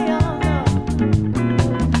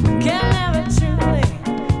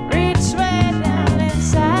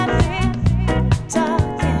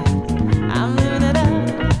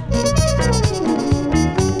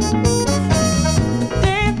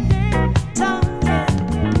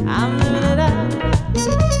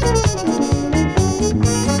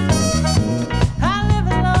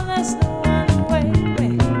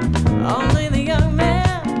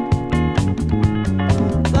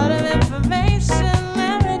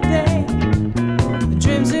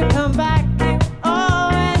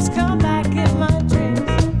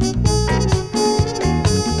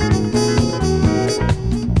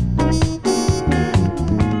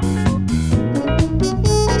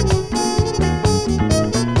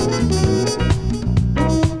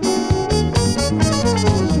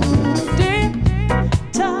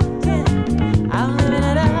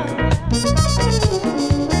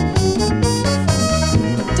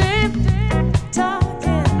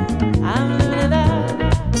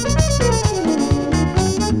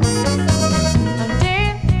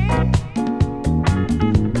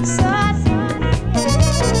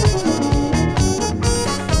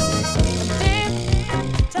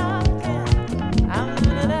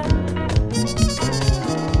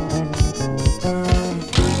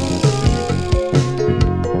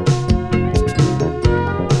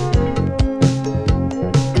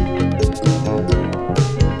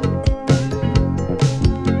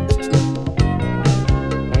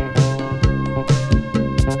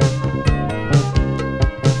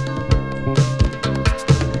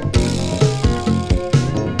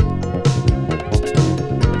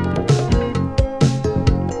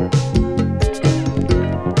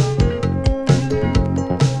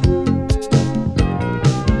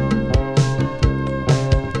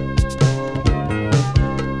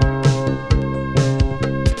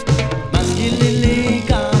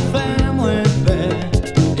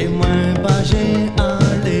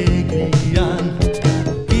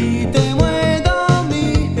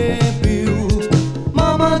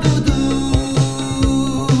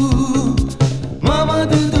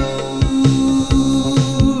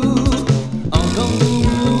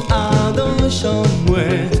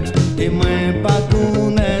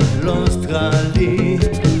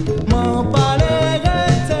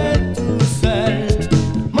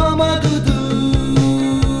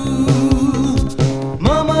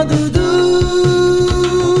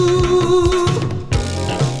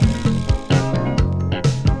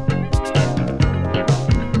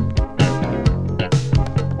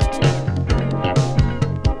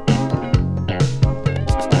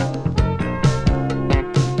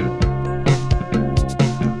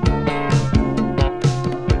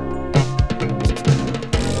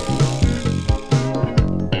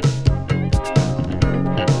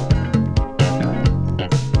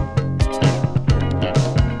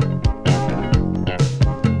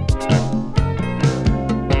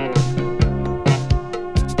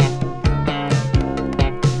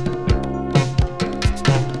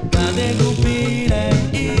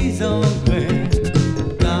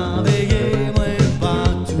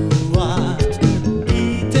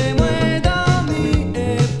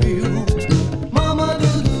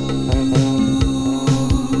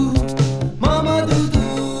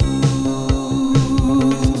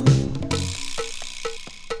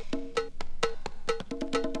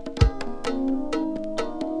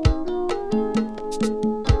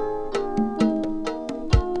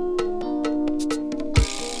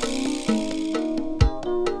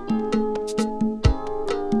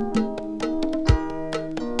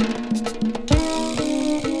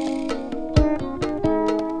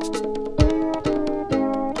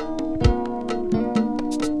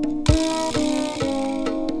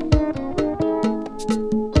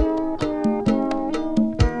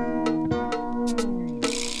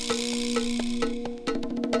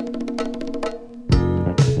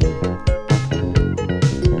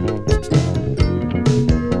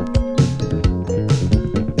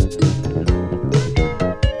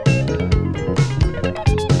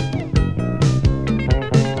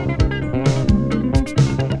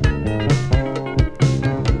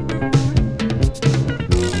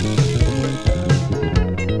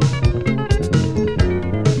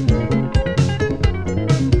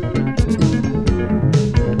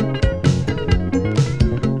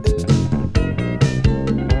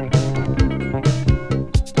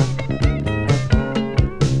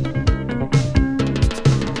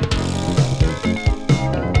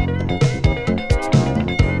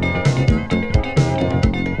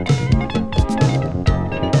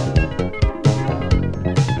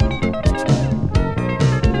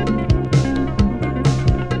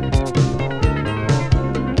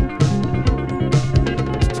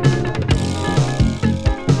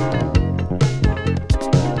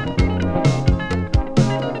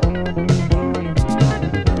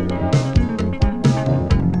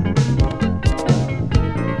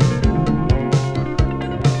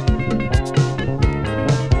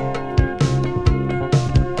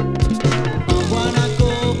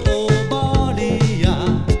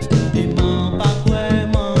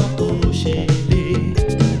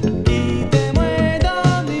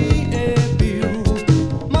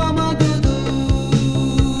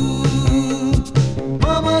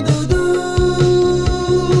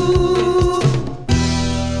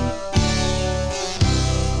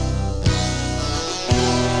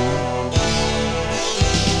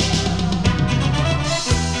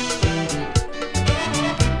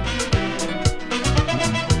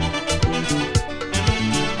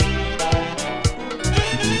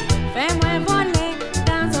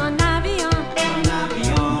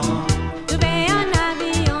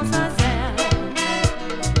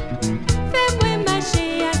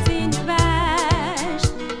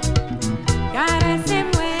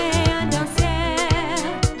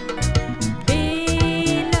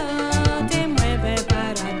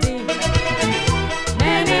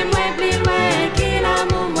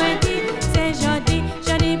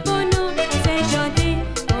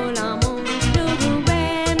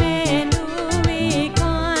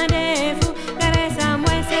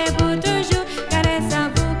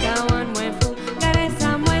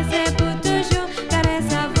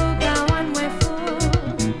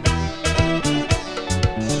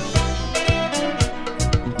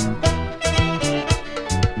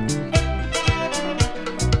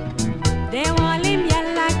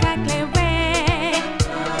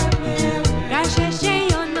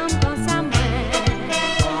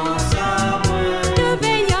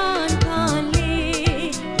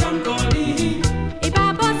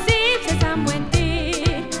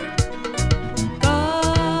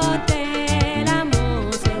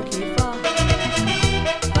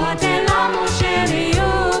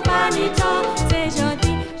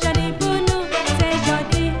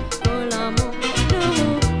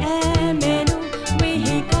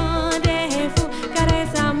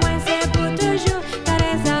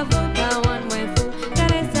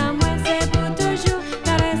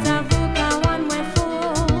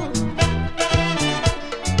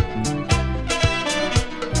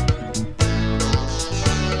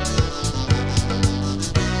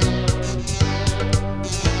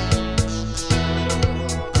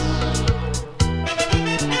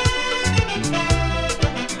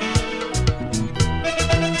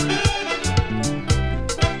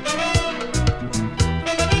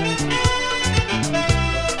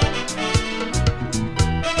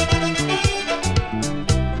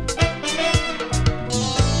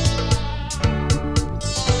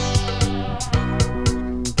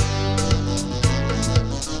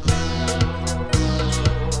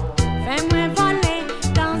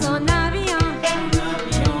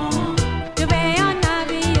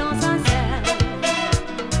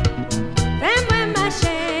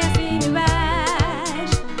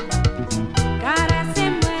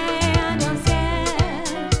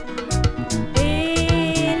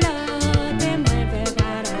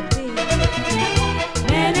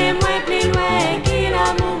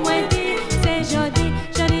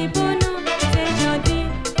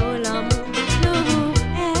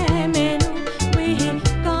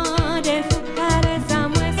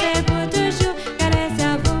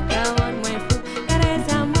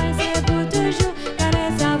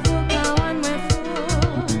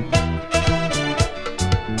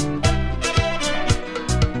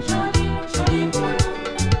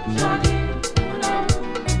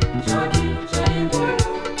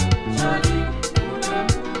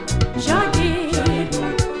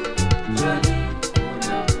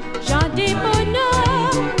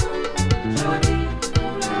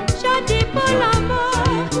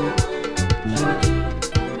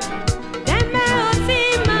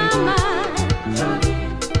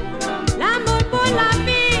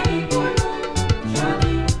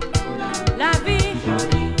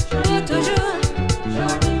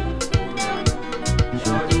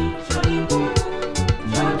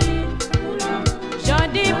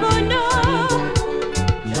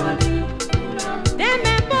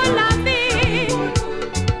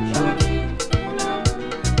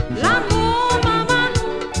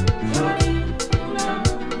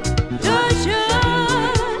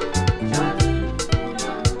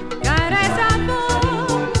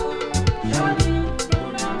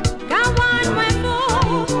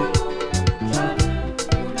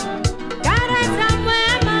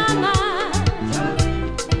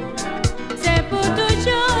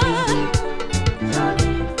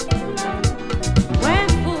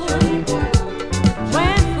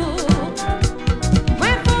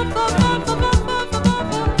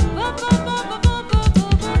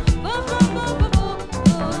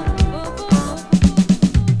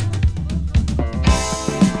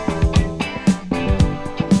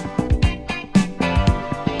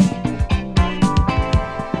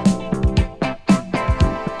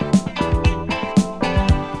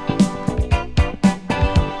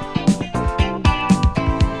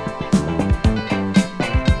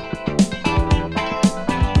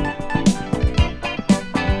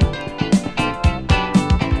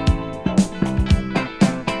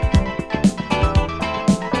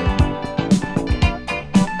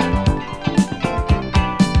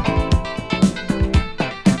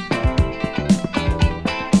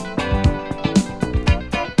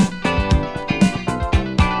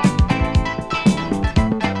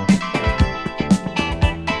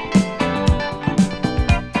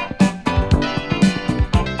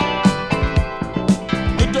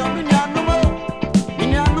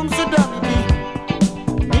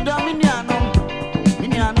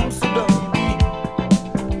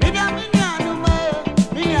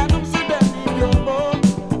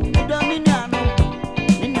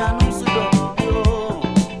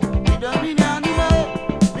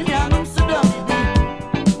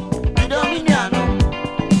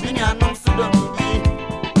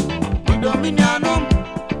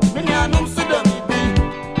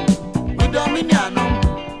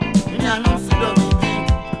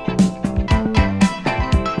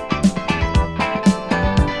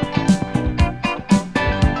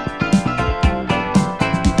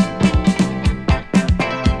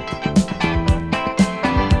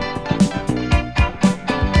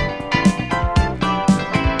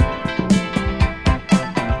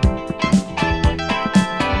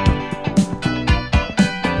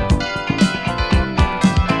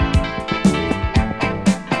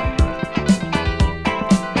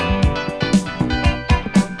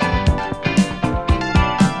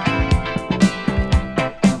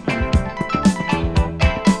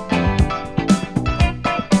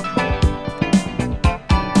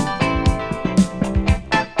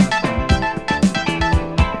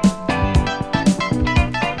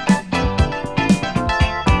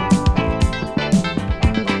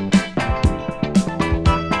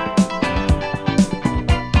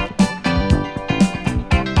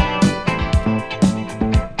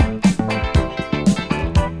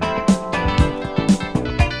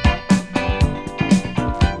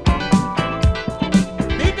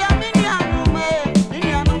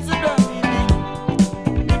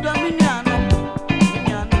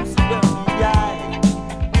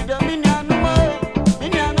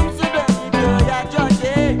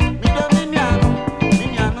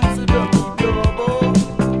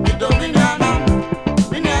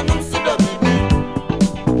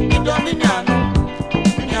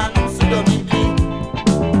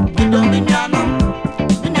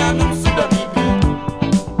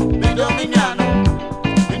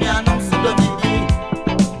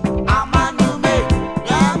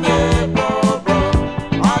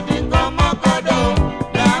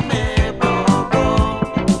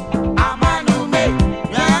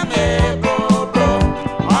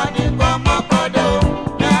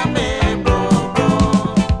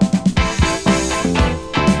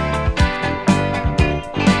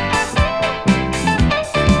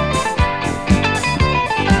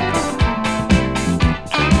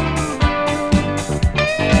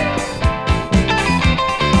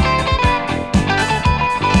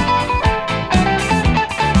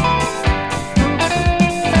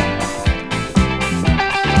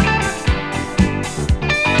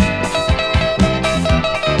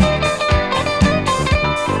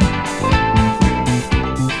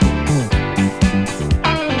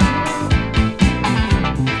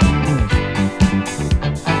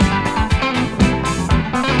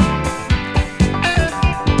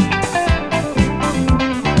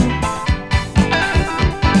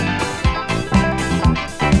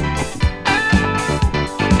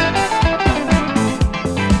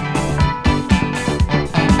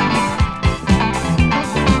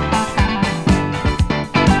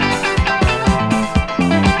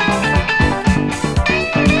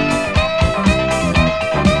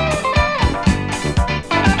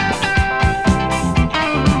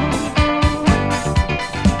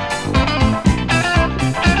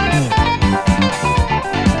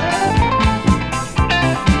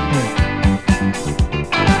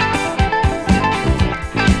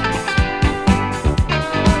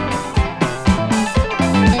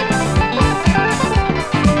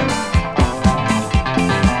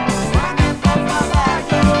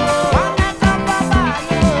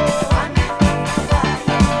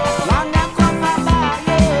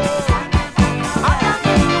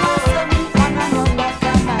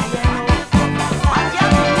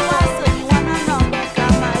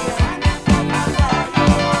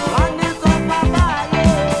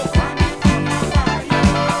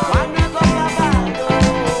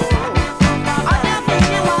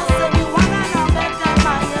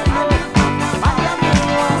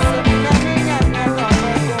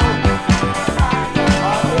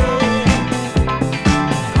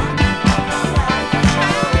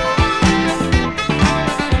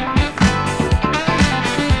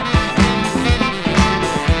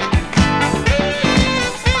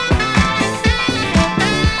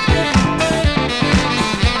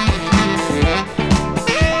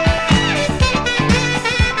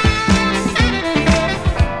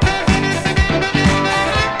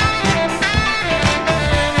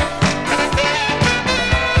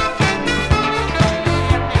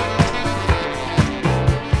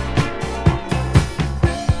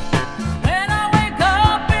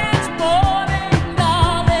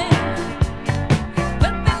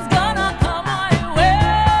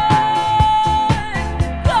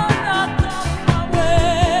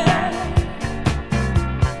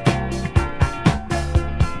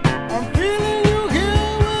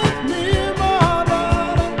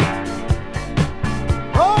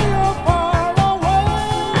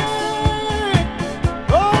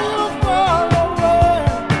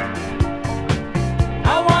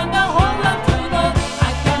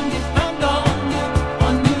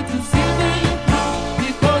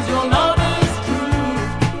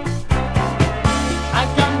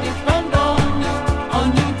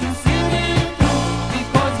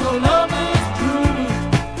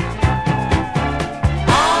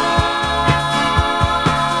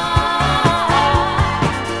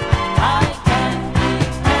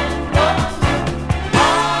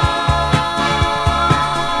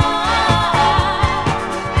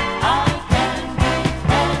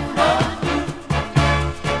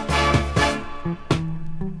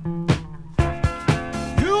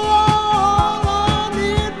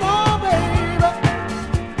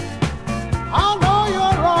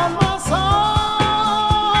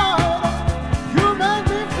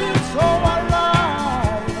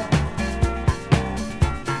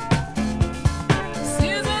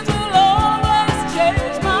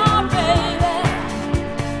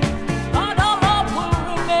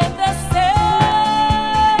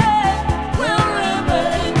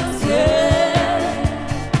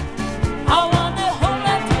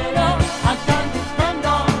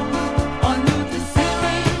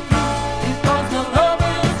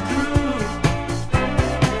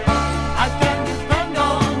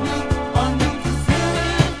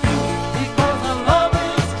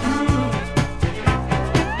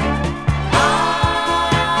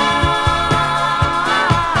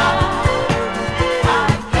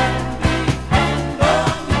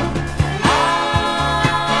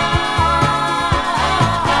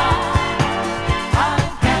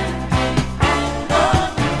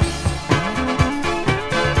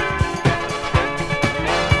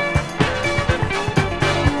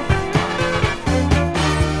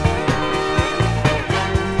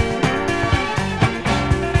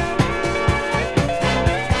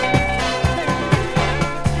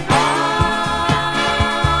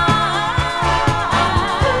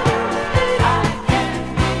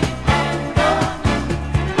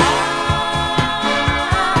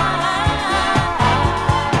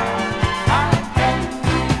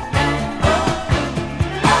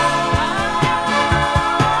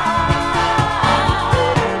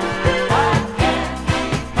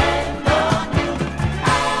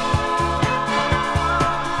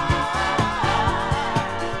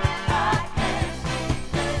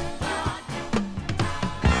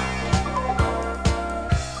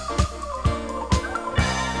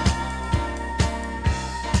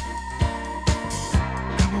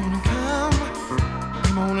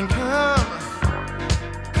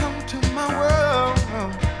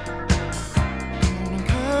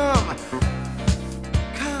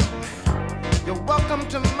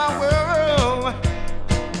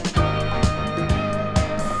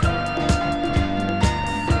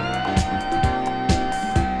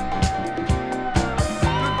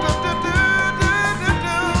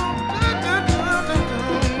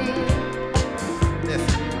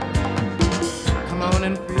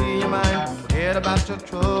 your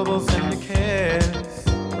troubles and your cares.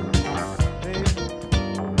 Baby,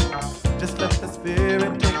 just let the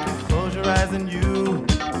spirit take you. Close your eyes and you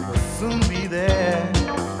will soon be there.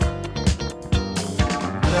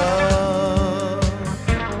 Love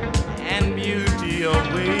and beauty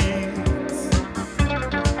awaits.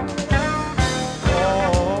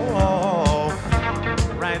 Oh,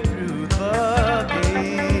 right through the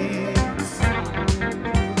gates.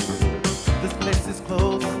 This place is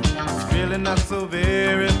close. It's really not so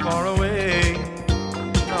very far away.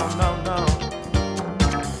 No, no, no.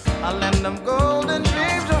 A land of golden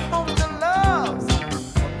dreams, your hopes and loves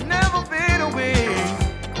will never fade away.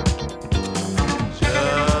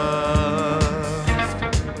 Just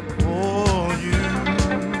for you.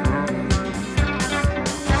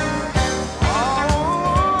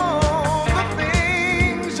 All the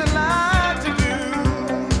things you like to do.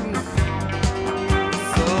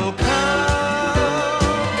 So come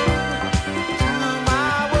to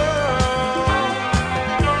my world.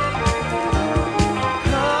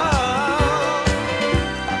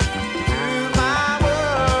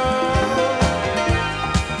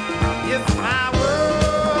 It's my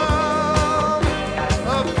world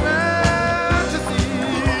of fantasy.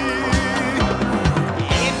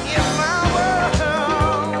 It is my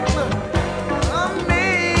world of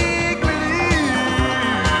make-believe.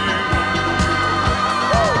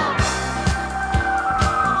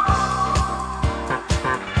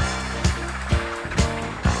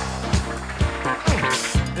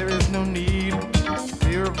 There is no need,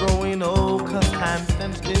 fear of growing old, 'cause time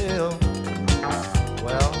stands still.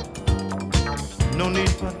 Well, no need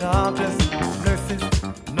for doctors, nurses,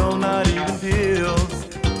 no, not even pills.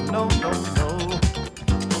 No, no, no.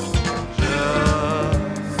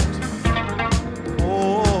 Just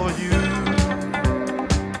for you.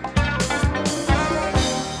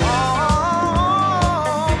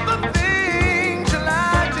 All the things you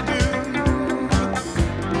like to do.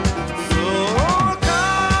 So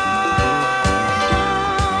come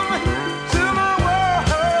to my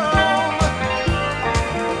world.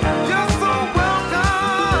 You're so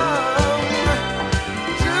welcome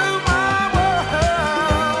to my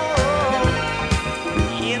world.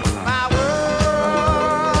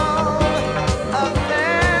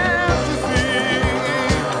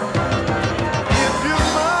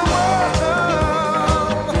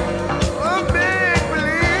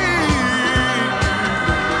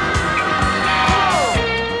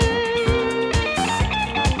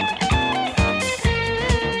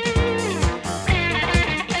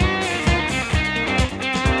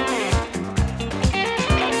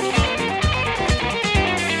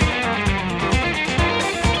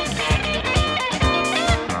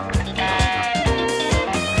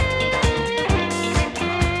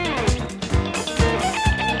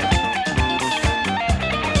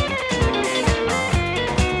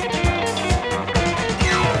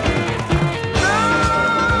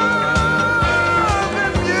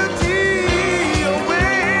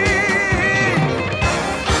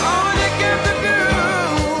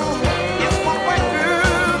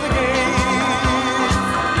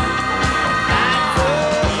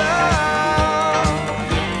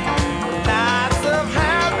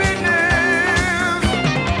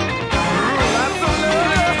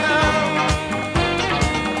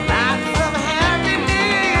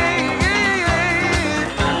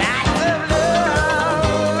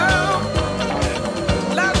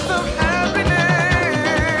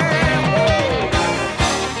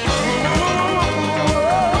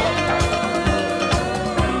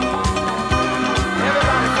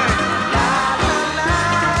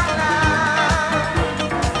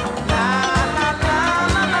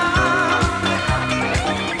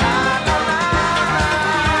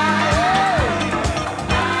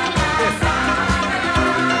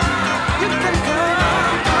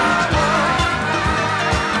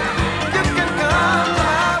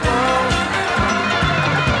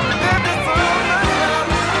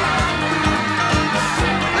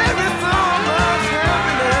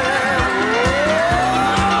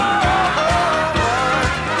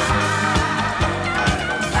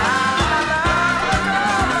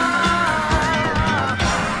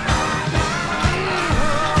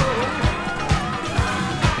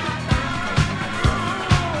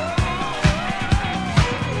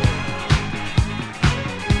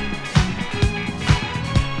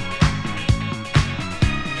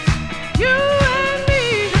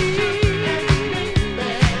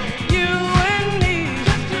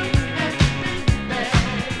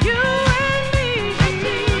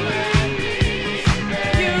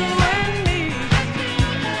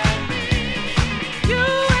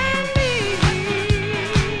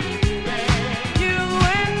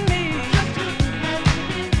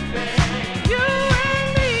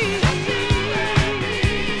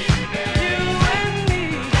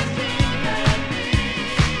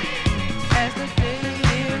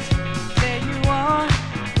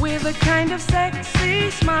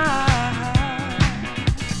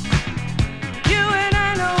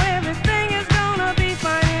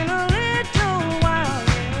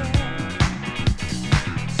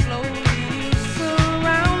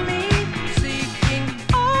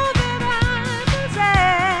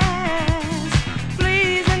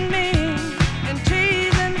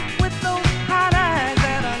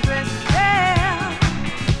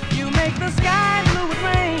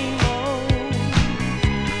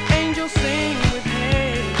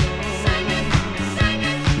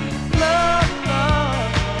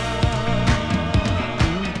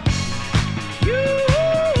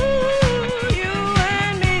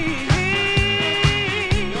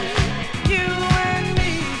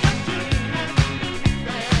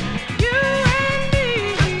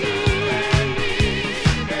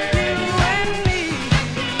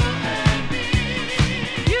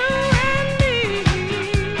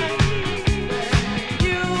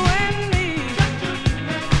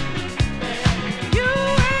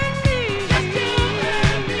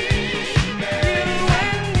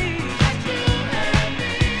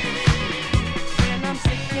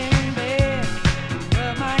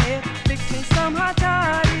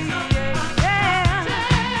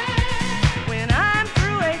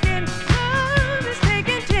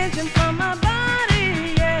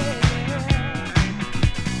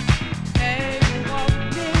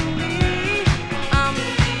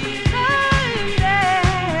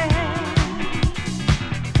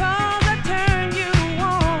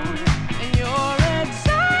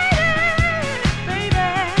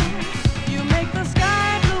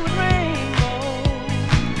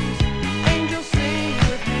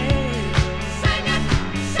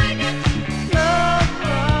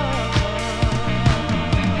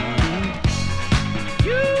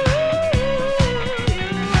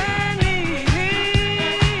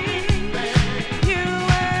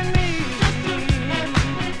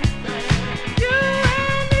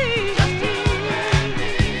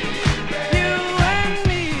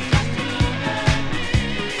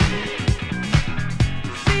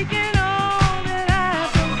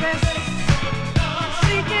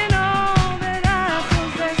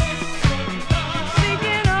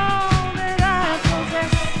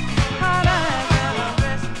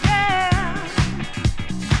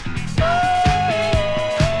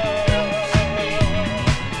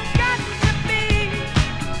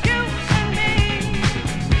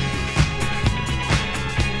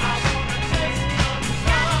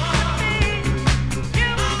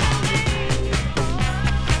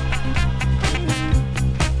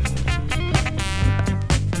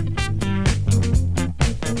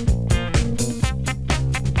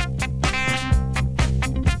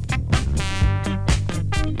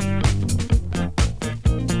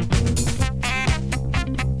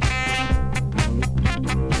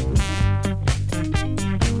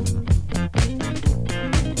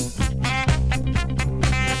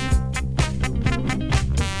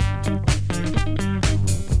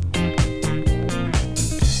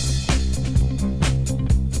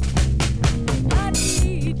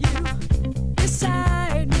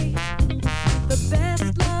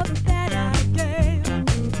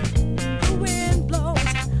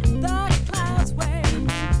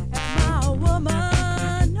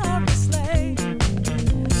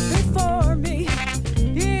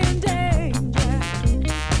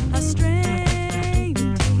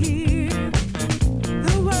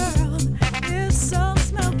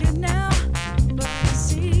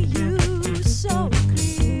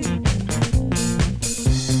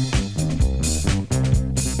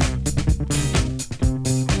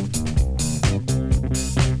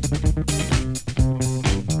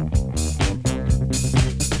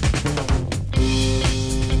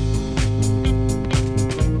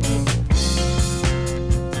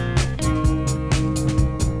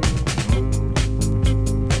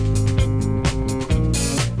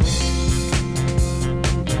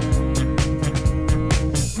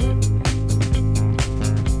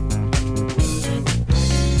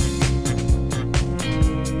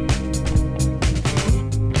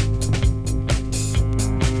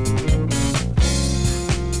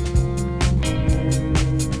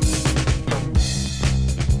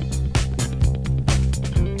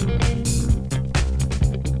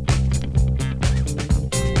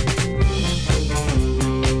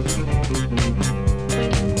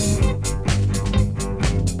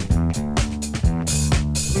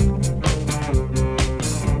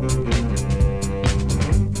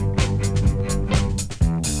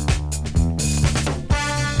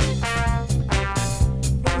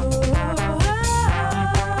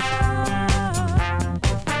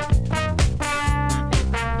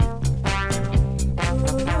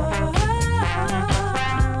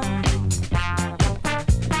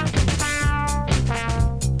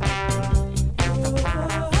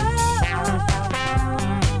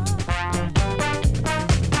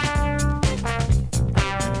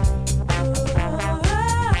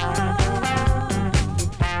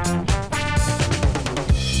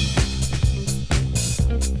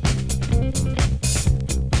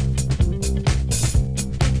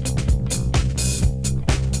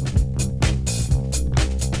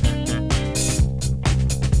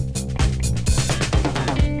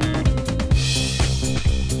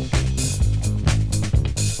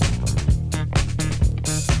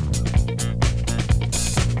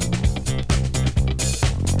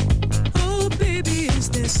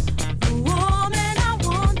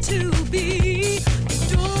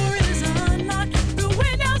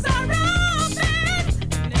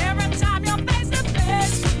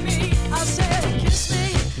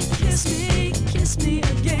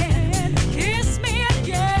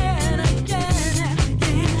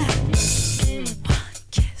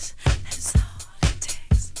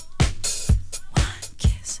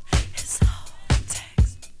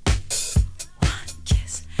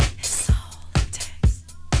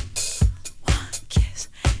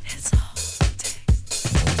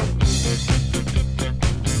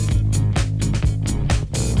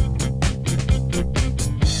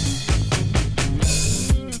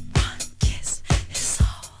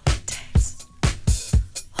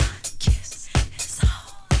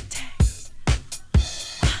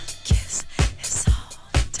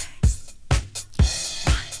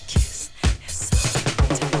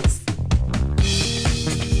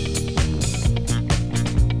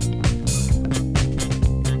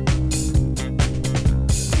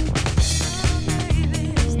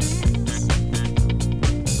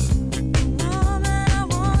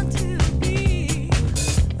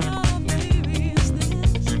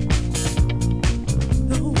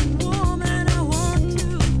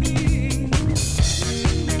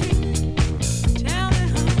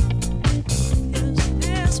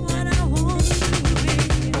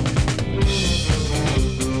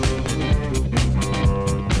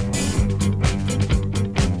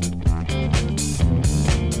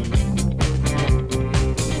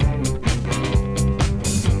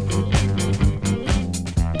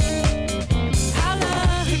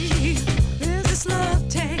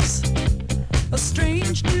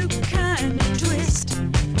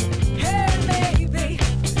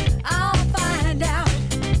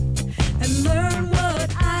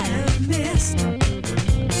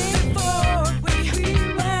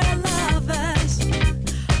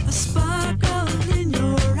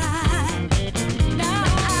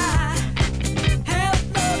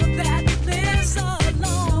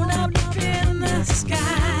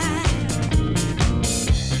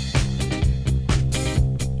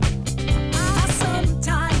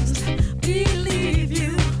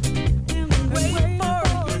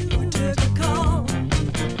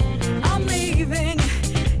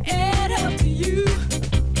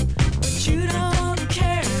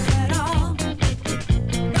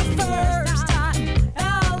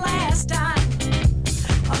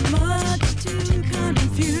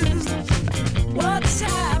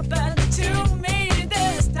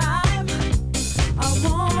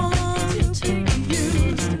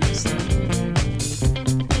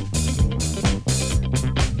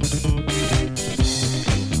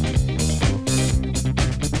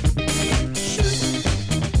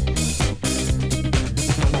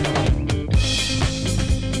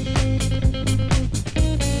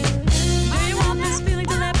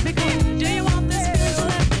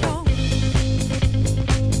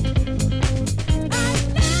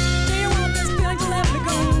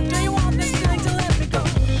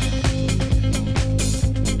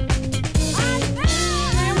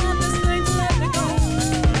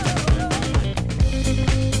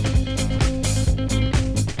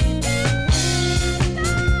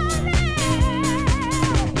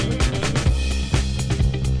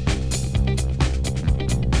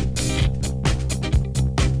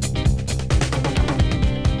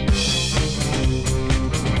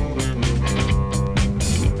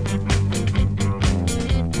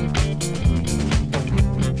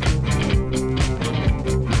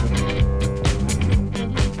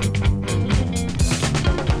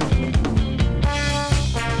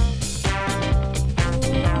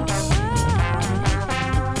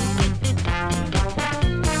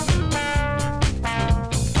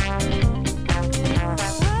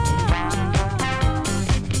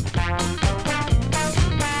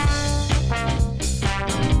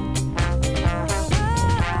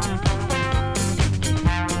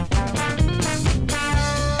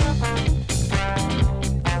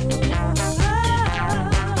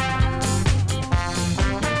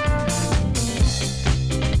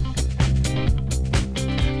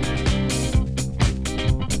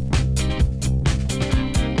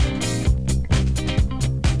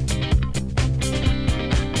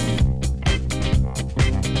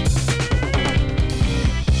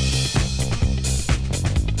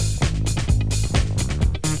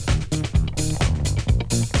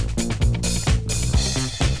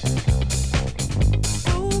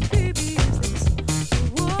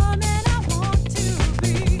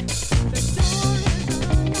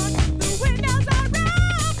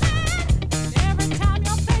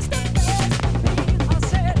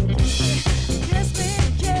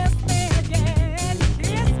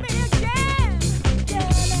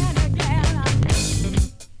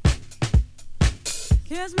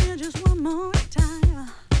 kiss me just one more time.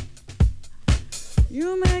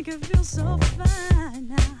 You make it feel so fine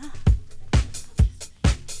now.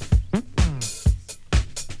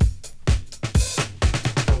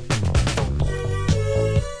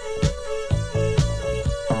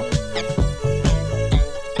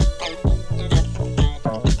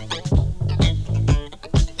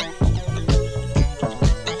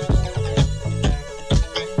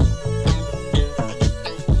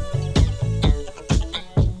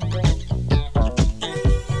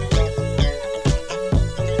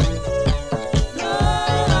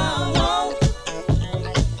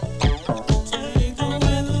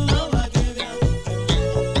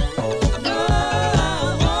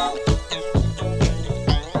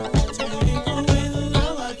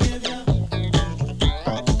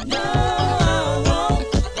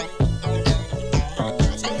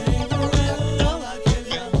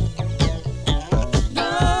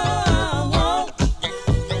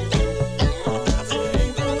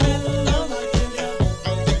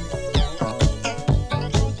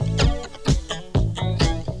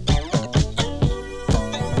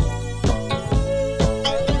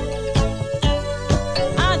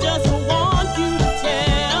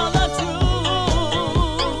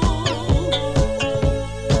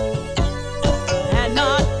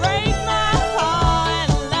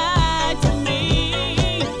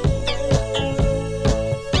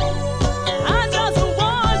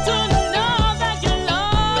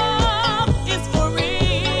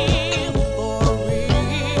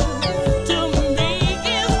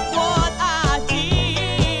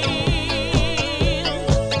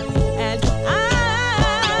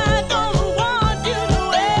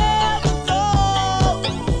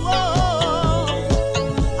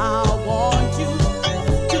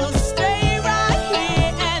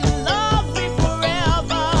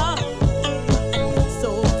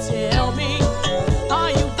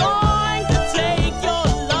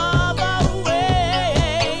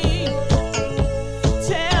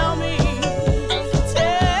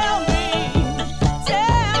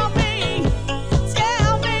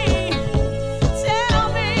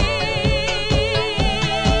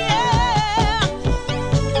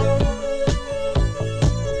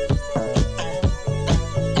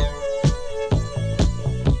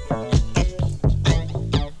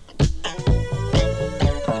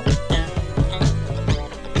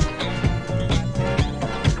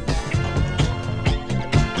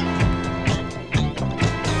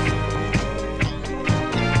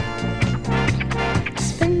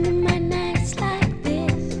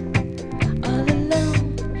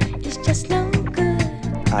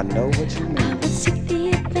 I know what you mean. I would seek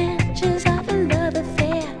the adventures of a love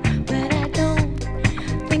affair, but I don't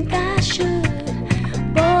think I should.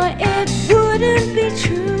 Boy, it wouldn't be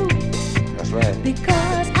true. That's right.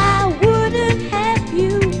 Because I wouldn't have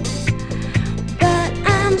you. But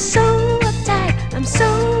I'm so uptight, I'm so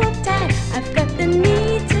uptight. I've got the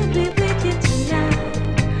need to be with you tonight.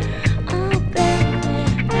 Oh, baby.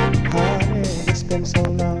 Honey, it's been so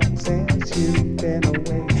long since you've been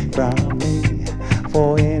away from me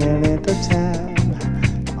for any length of time.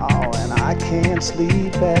 Oh, and I can't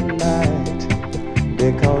sleep at night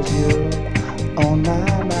because you're on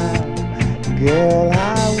my mind. Girl,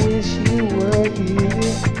 I wish you were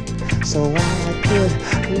here so I could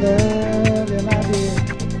love you, my dear.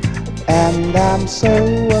 And I'm so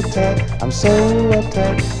uptight,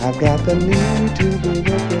 I've got the need to be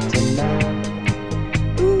with you tonight.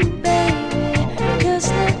 Ooh, baby, just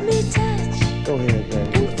let me touch. Go ahead,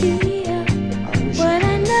 baby. And feel what I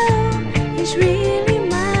know is really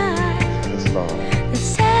mine. Yes, Lord. The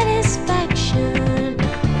satisfaction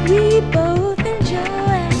we both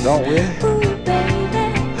enjoy. Don't we? Ooh, baby,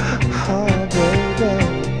 Oh, baby.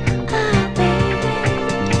 ah, baby.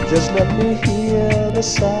 Just let me hear the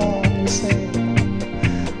song you sing.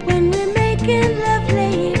 When we're making love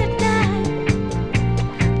late at night,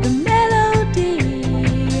 the melody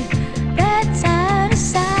that's out of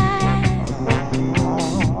sight.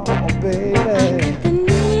 Oh, I baby. got the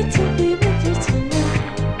need to be with you tonight.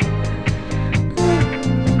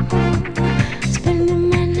 Spending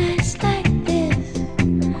my nights like this,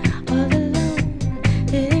 all alone,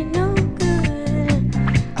 it ain't no good.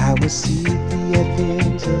 I would see the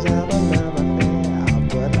adventures of a love affair,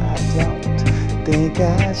 but I don't think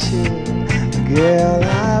I should. Girl,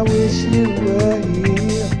 I wish you were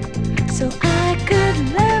here. So I could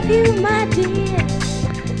love you, my dear.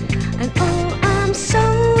 And oh, I'm so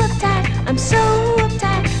uptight,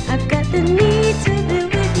 I've got the need to be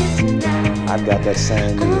with you tonight. I've got that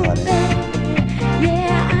same need, Oh, honey. baby,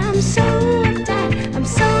 yeah, I'm so uptight,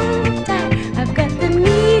 I've got the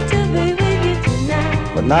need to be with you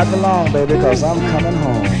tonight. But not for long, baby, because I'm coming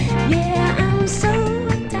home. Yeah, I'm so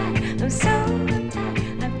uptight, I'm so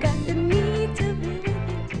uptight. I've got the need to be with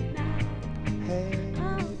you tonight. Hey,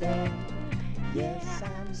 Oh, babe, yes,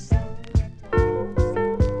 I'm so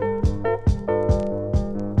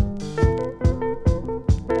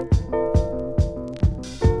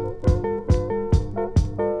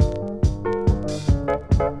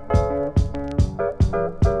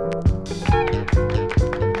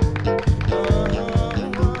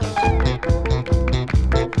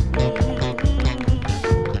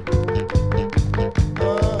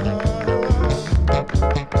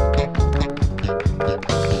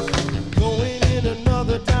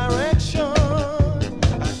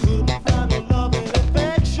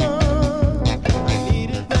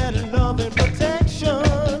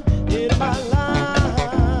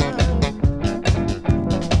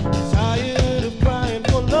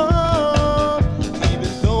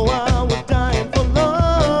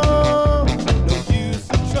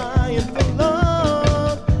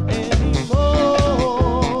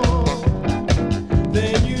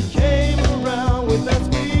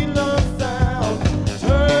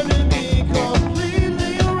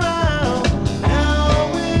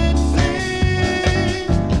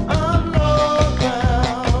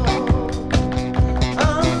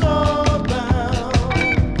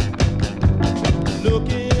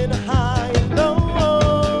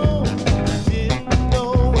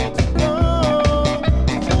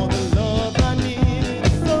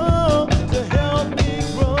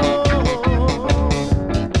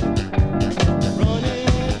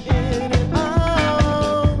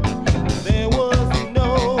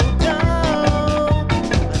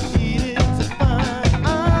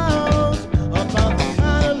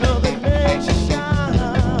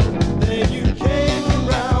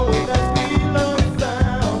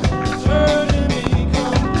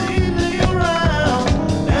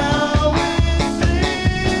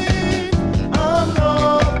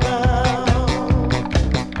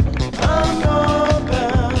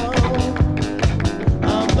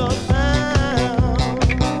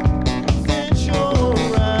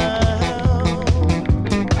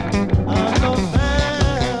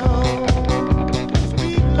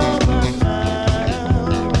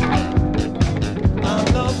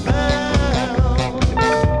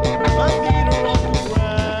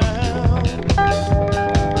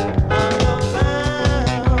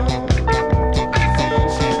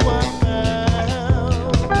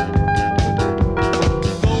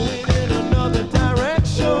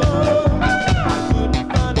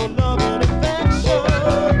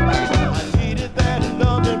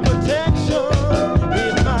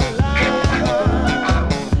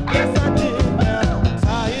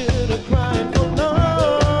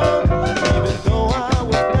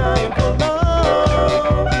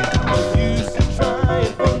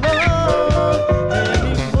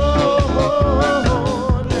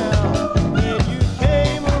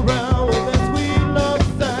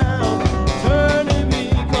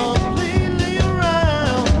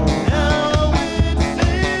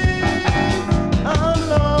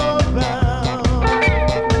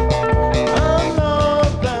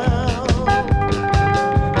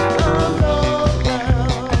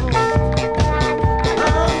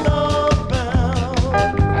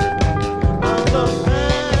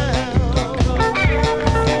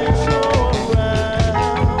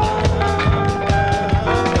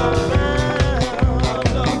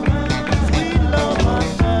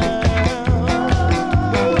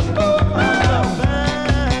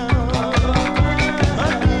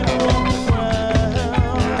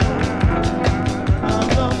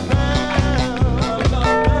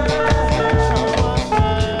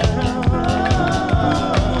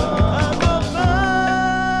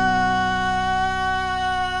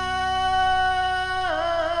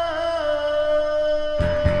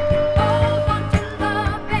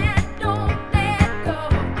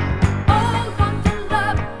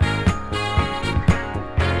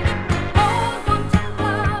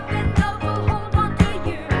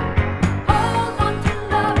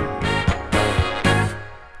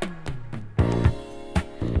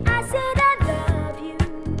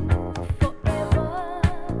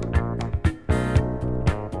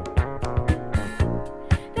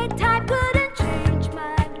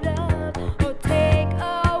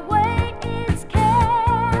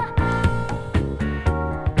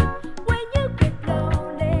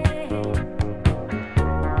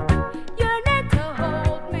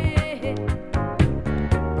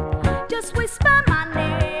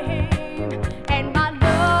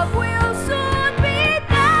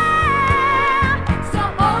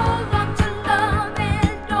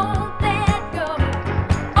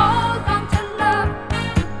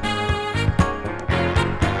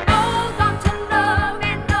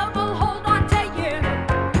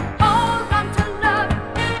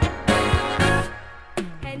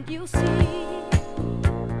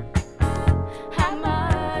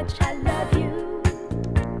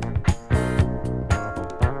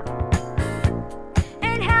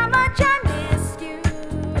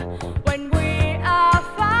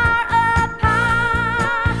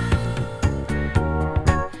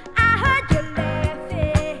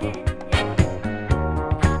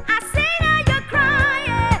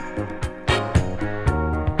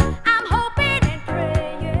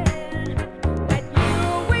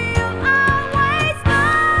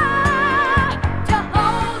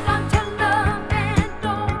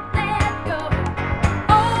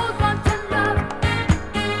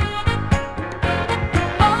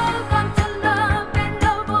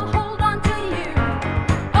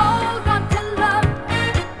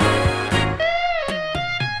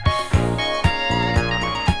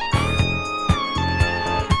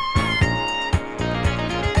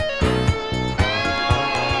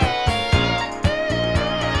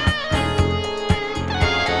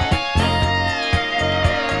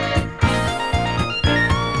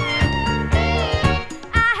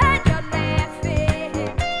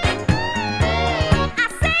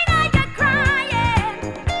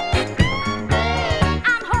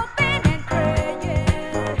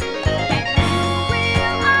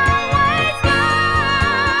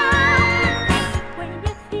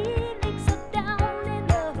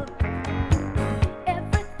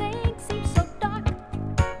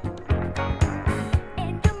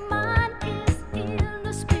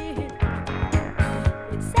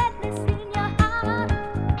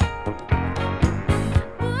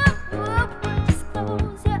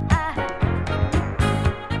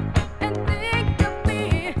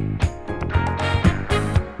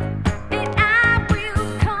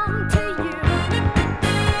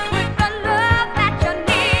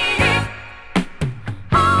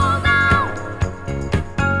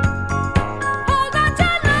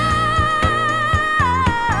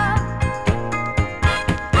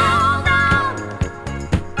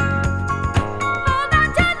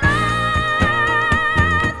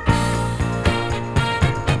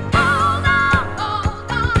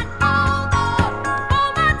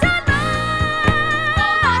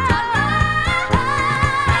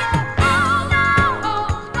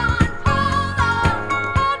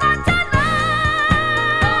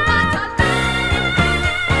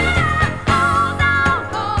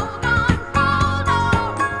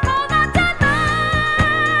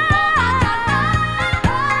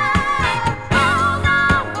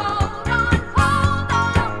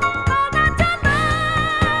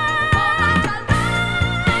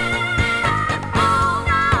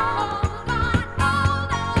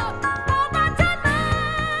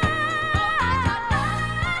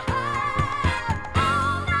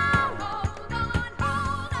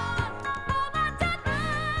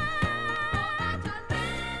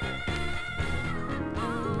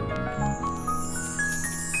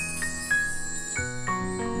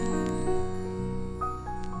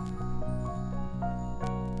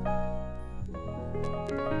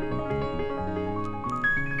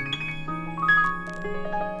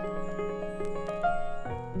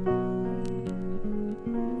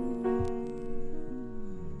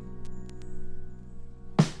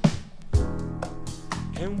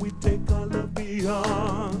Can we take our love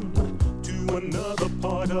beyond to another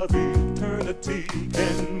part of eternity?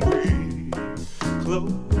 Can we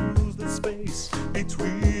close the space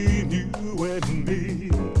between you and me?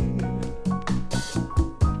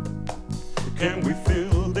 Can we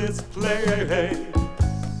fill this place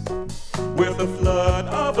with a flood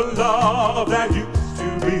of love that used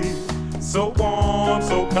to be so warm,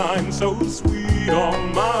 so kind, so sweet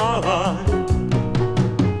on mine?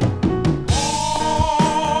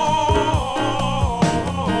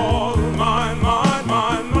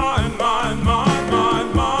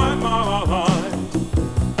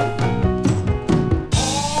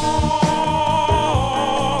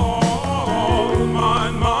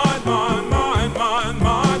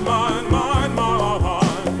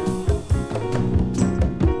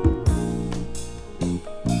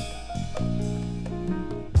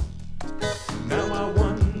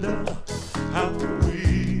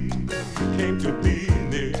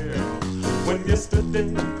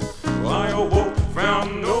 Yesterday, I awoke,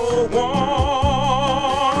 found no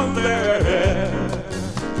one there.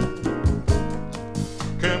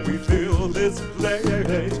 Can we fill this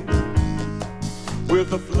place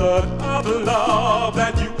with a flood of love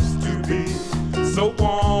that used to be so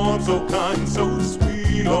warm, so kind, so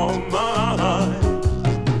sweet on mine?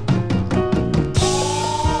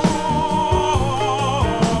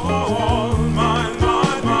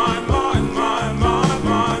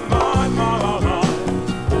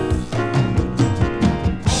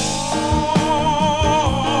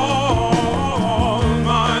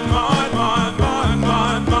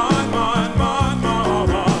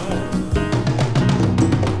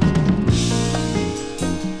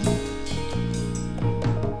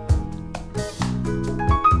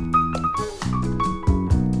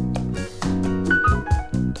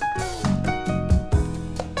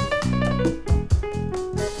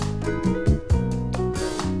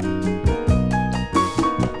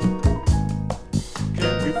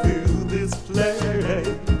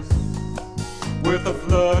 With a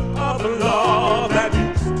flood of love that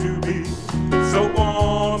used to be so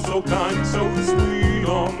warm, so kind, so sweet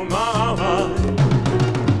on my mind.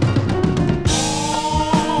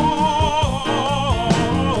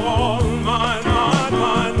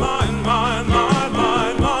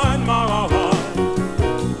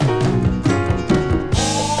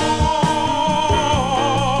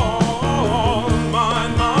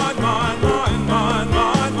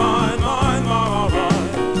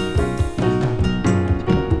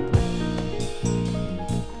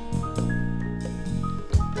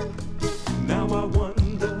 I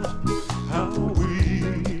wonder how we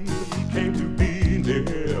came to be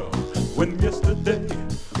near, when yesterday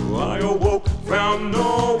I awoke, found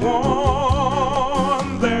no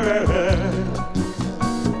one there.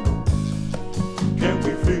 Can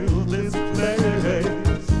we fill this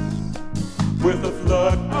place with a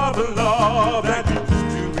flood of love that used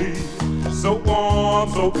to be so warm,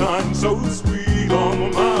 so kind, so sweet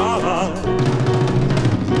on my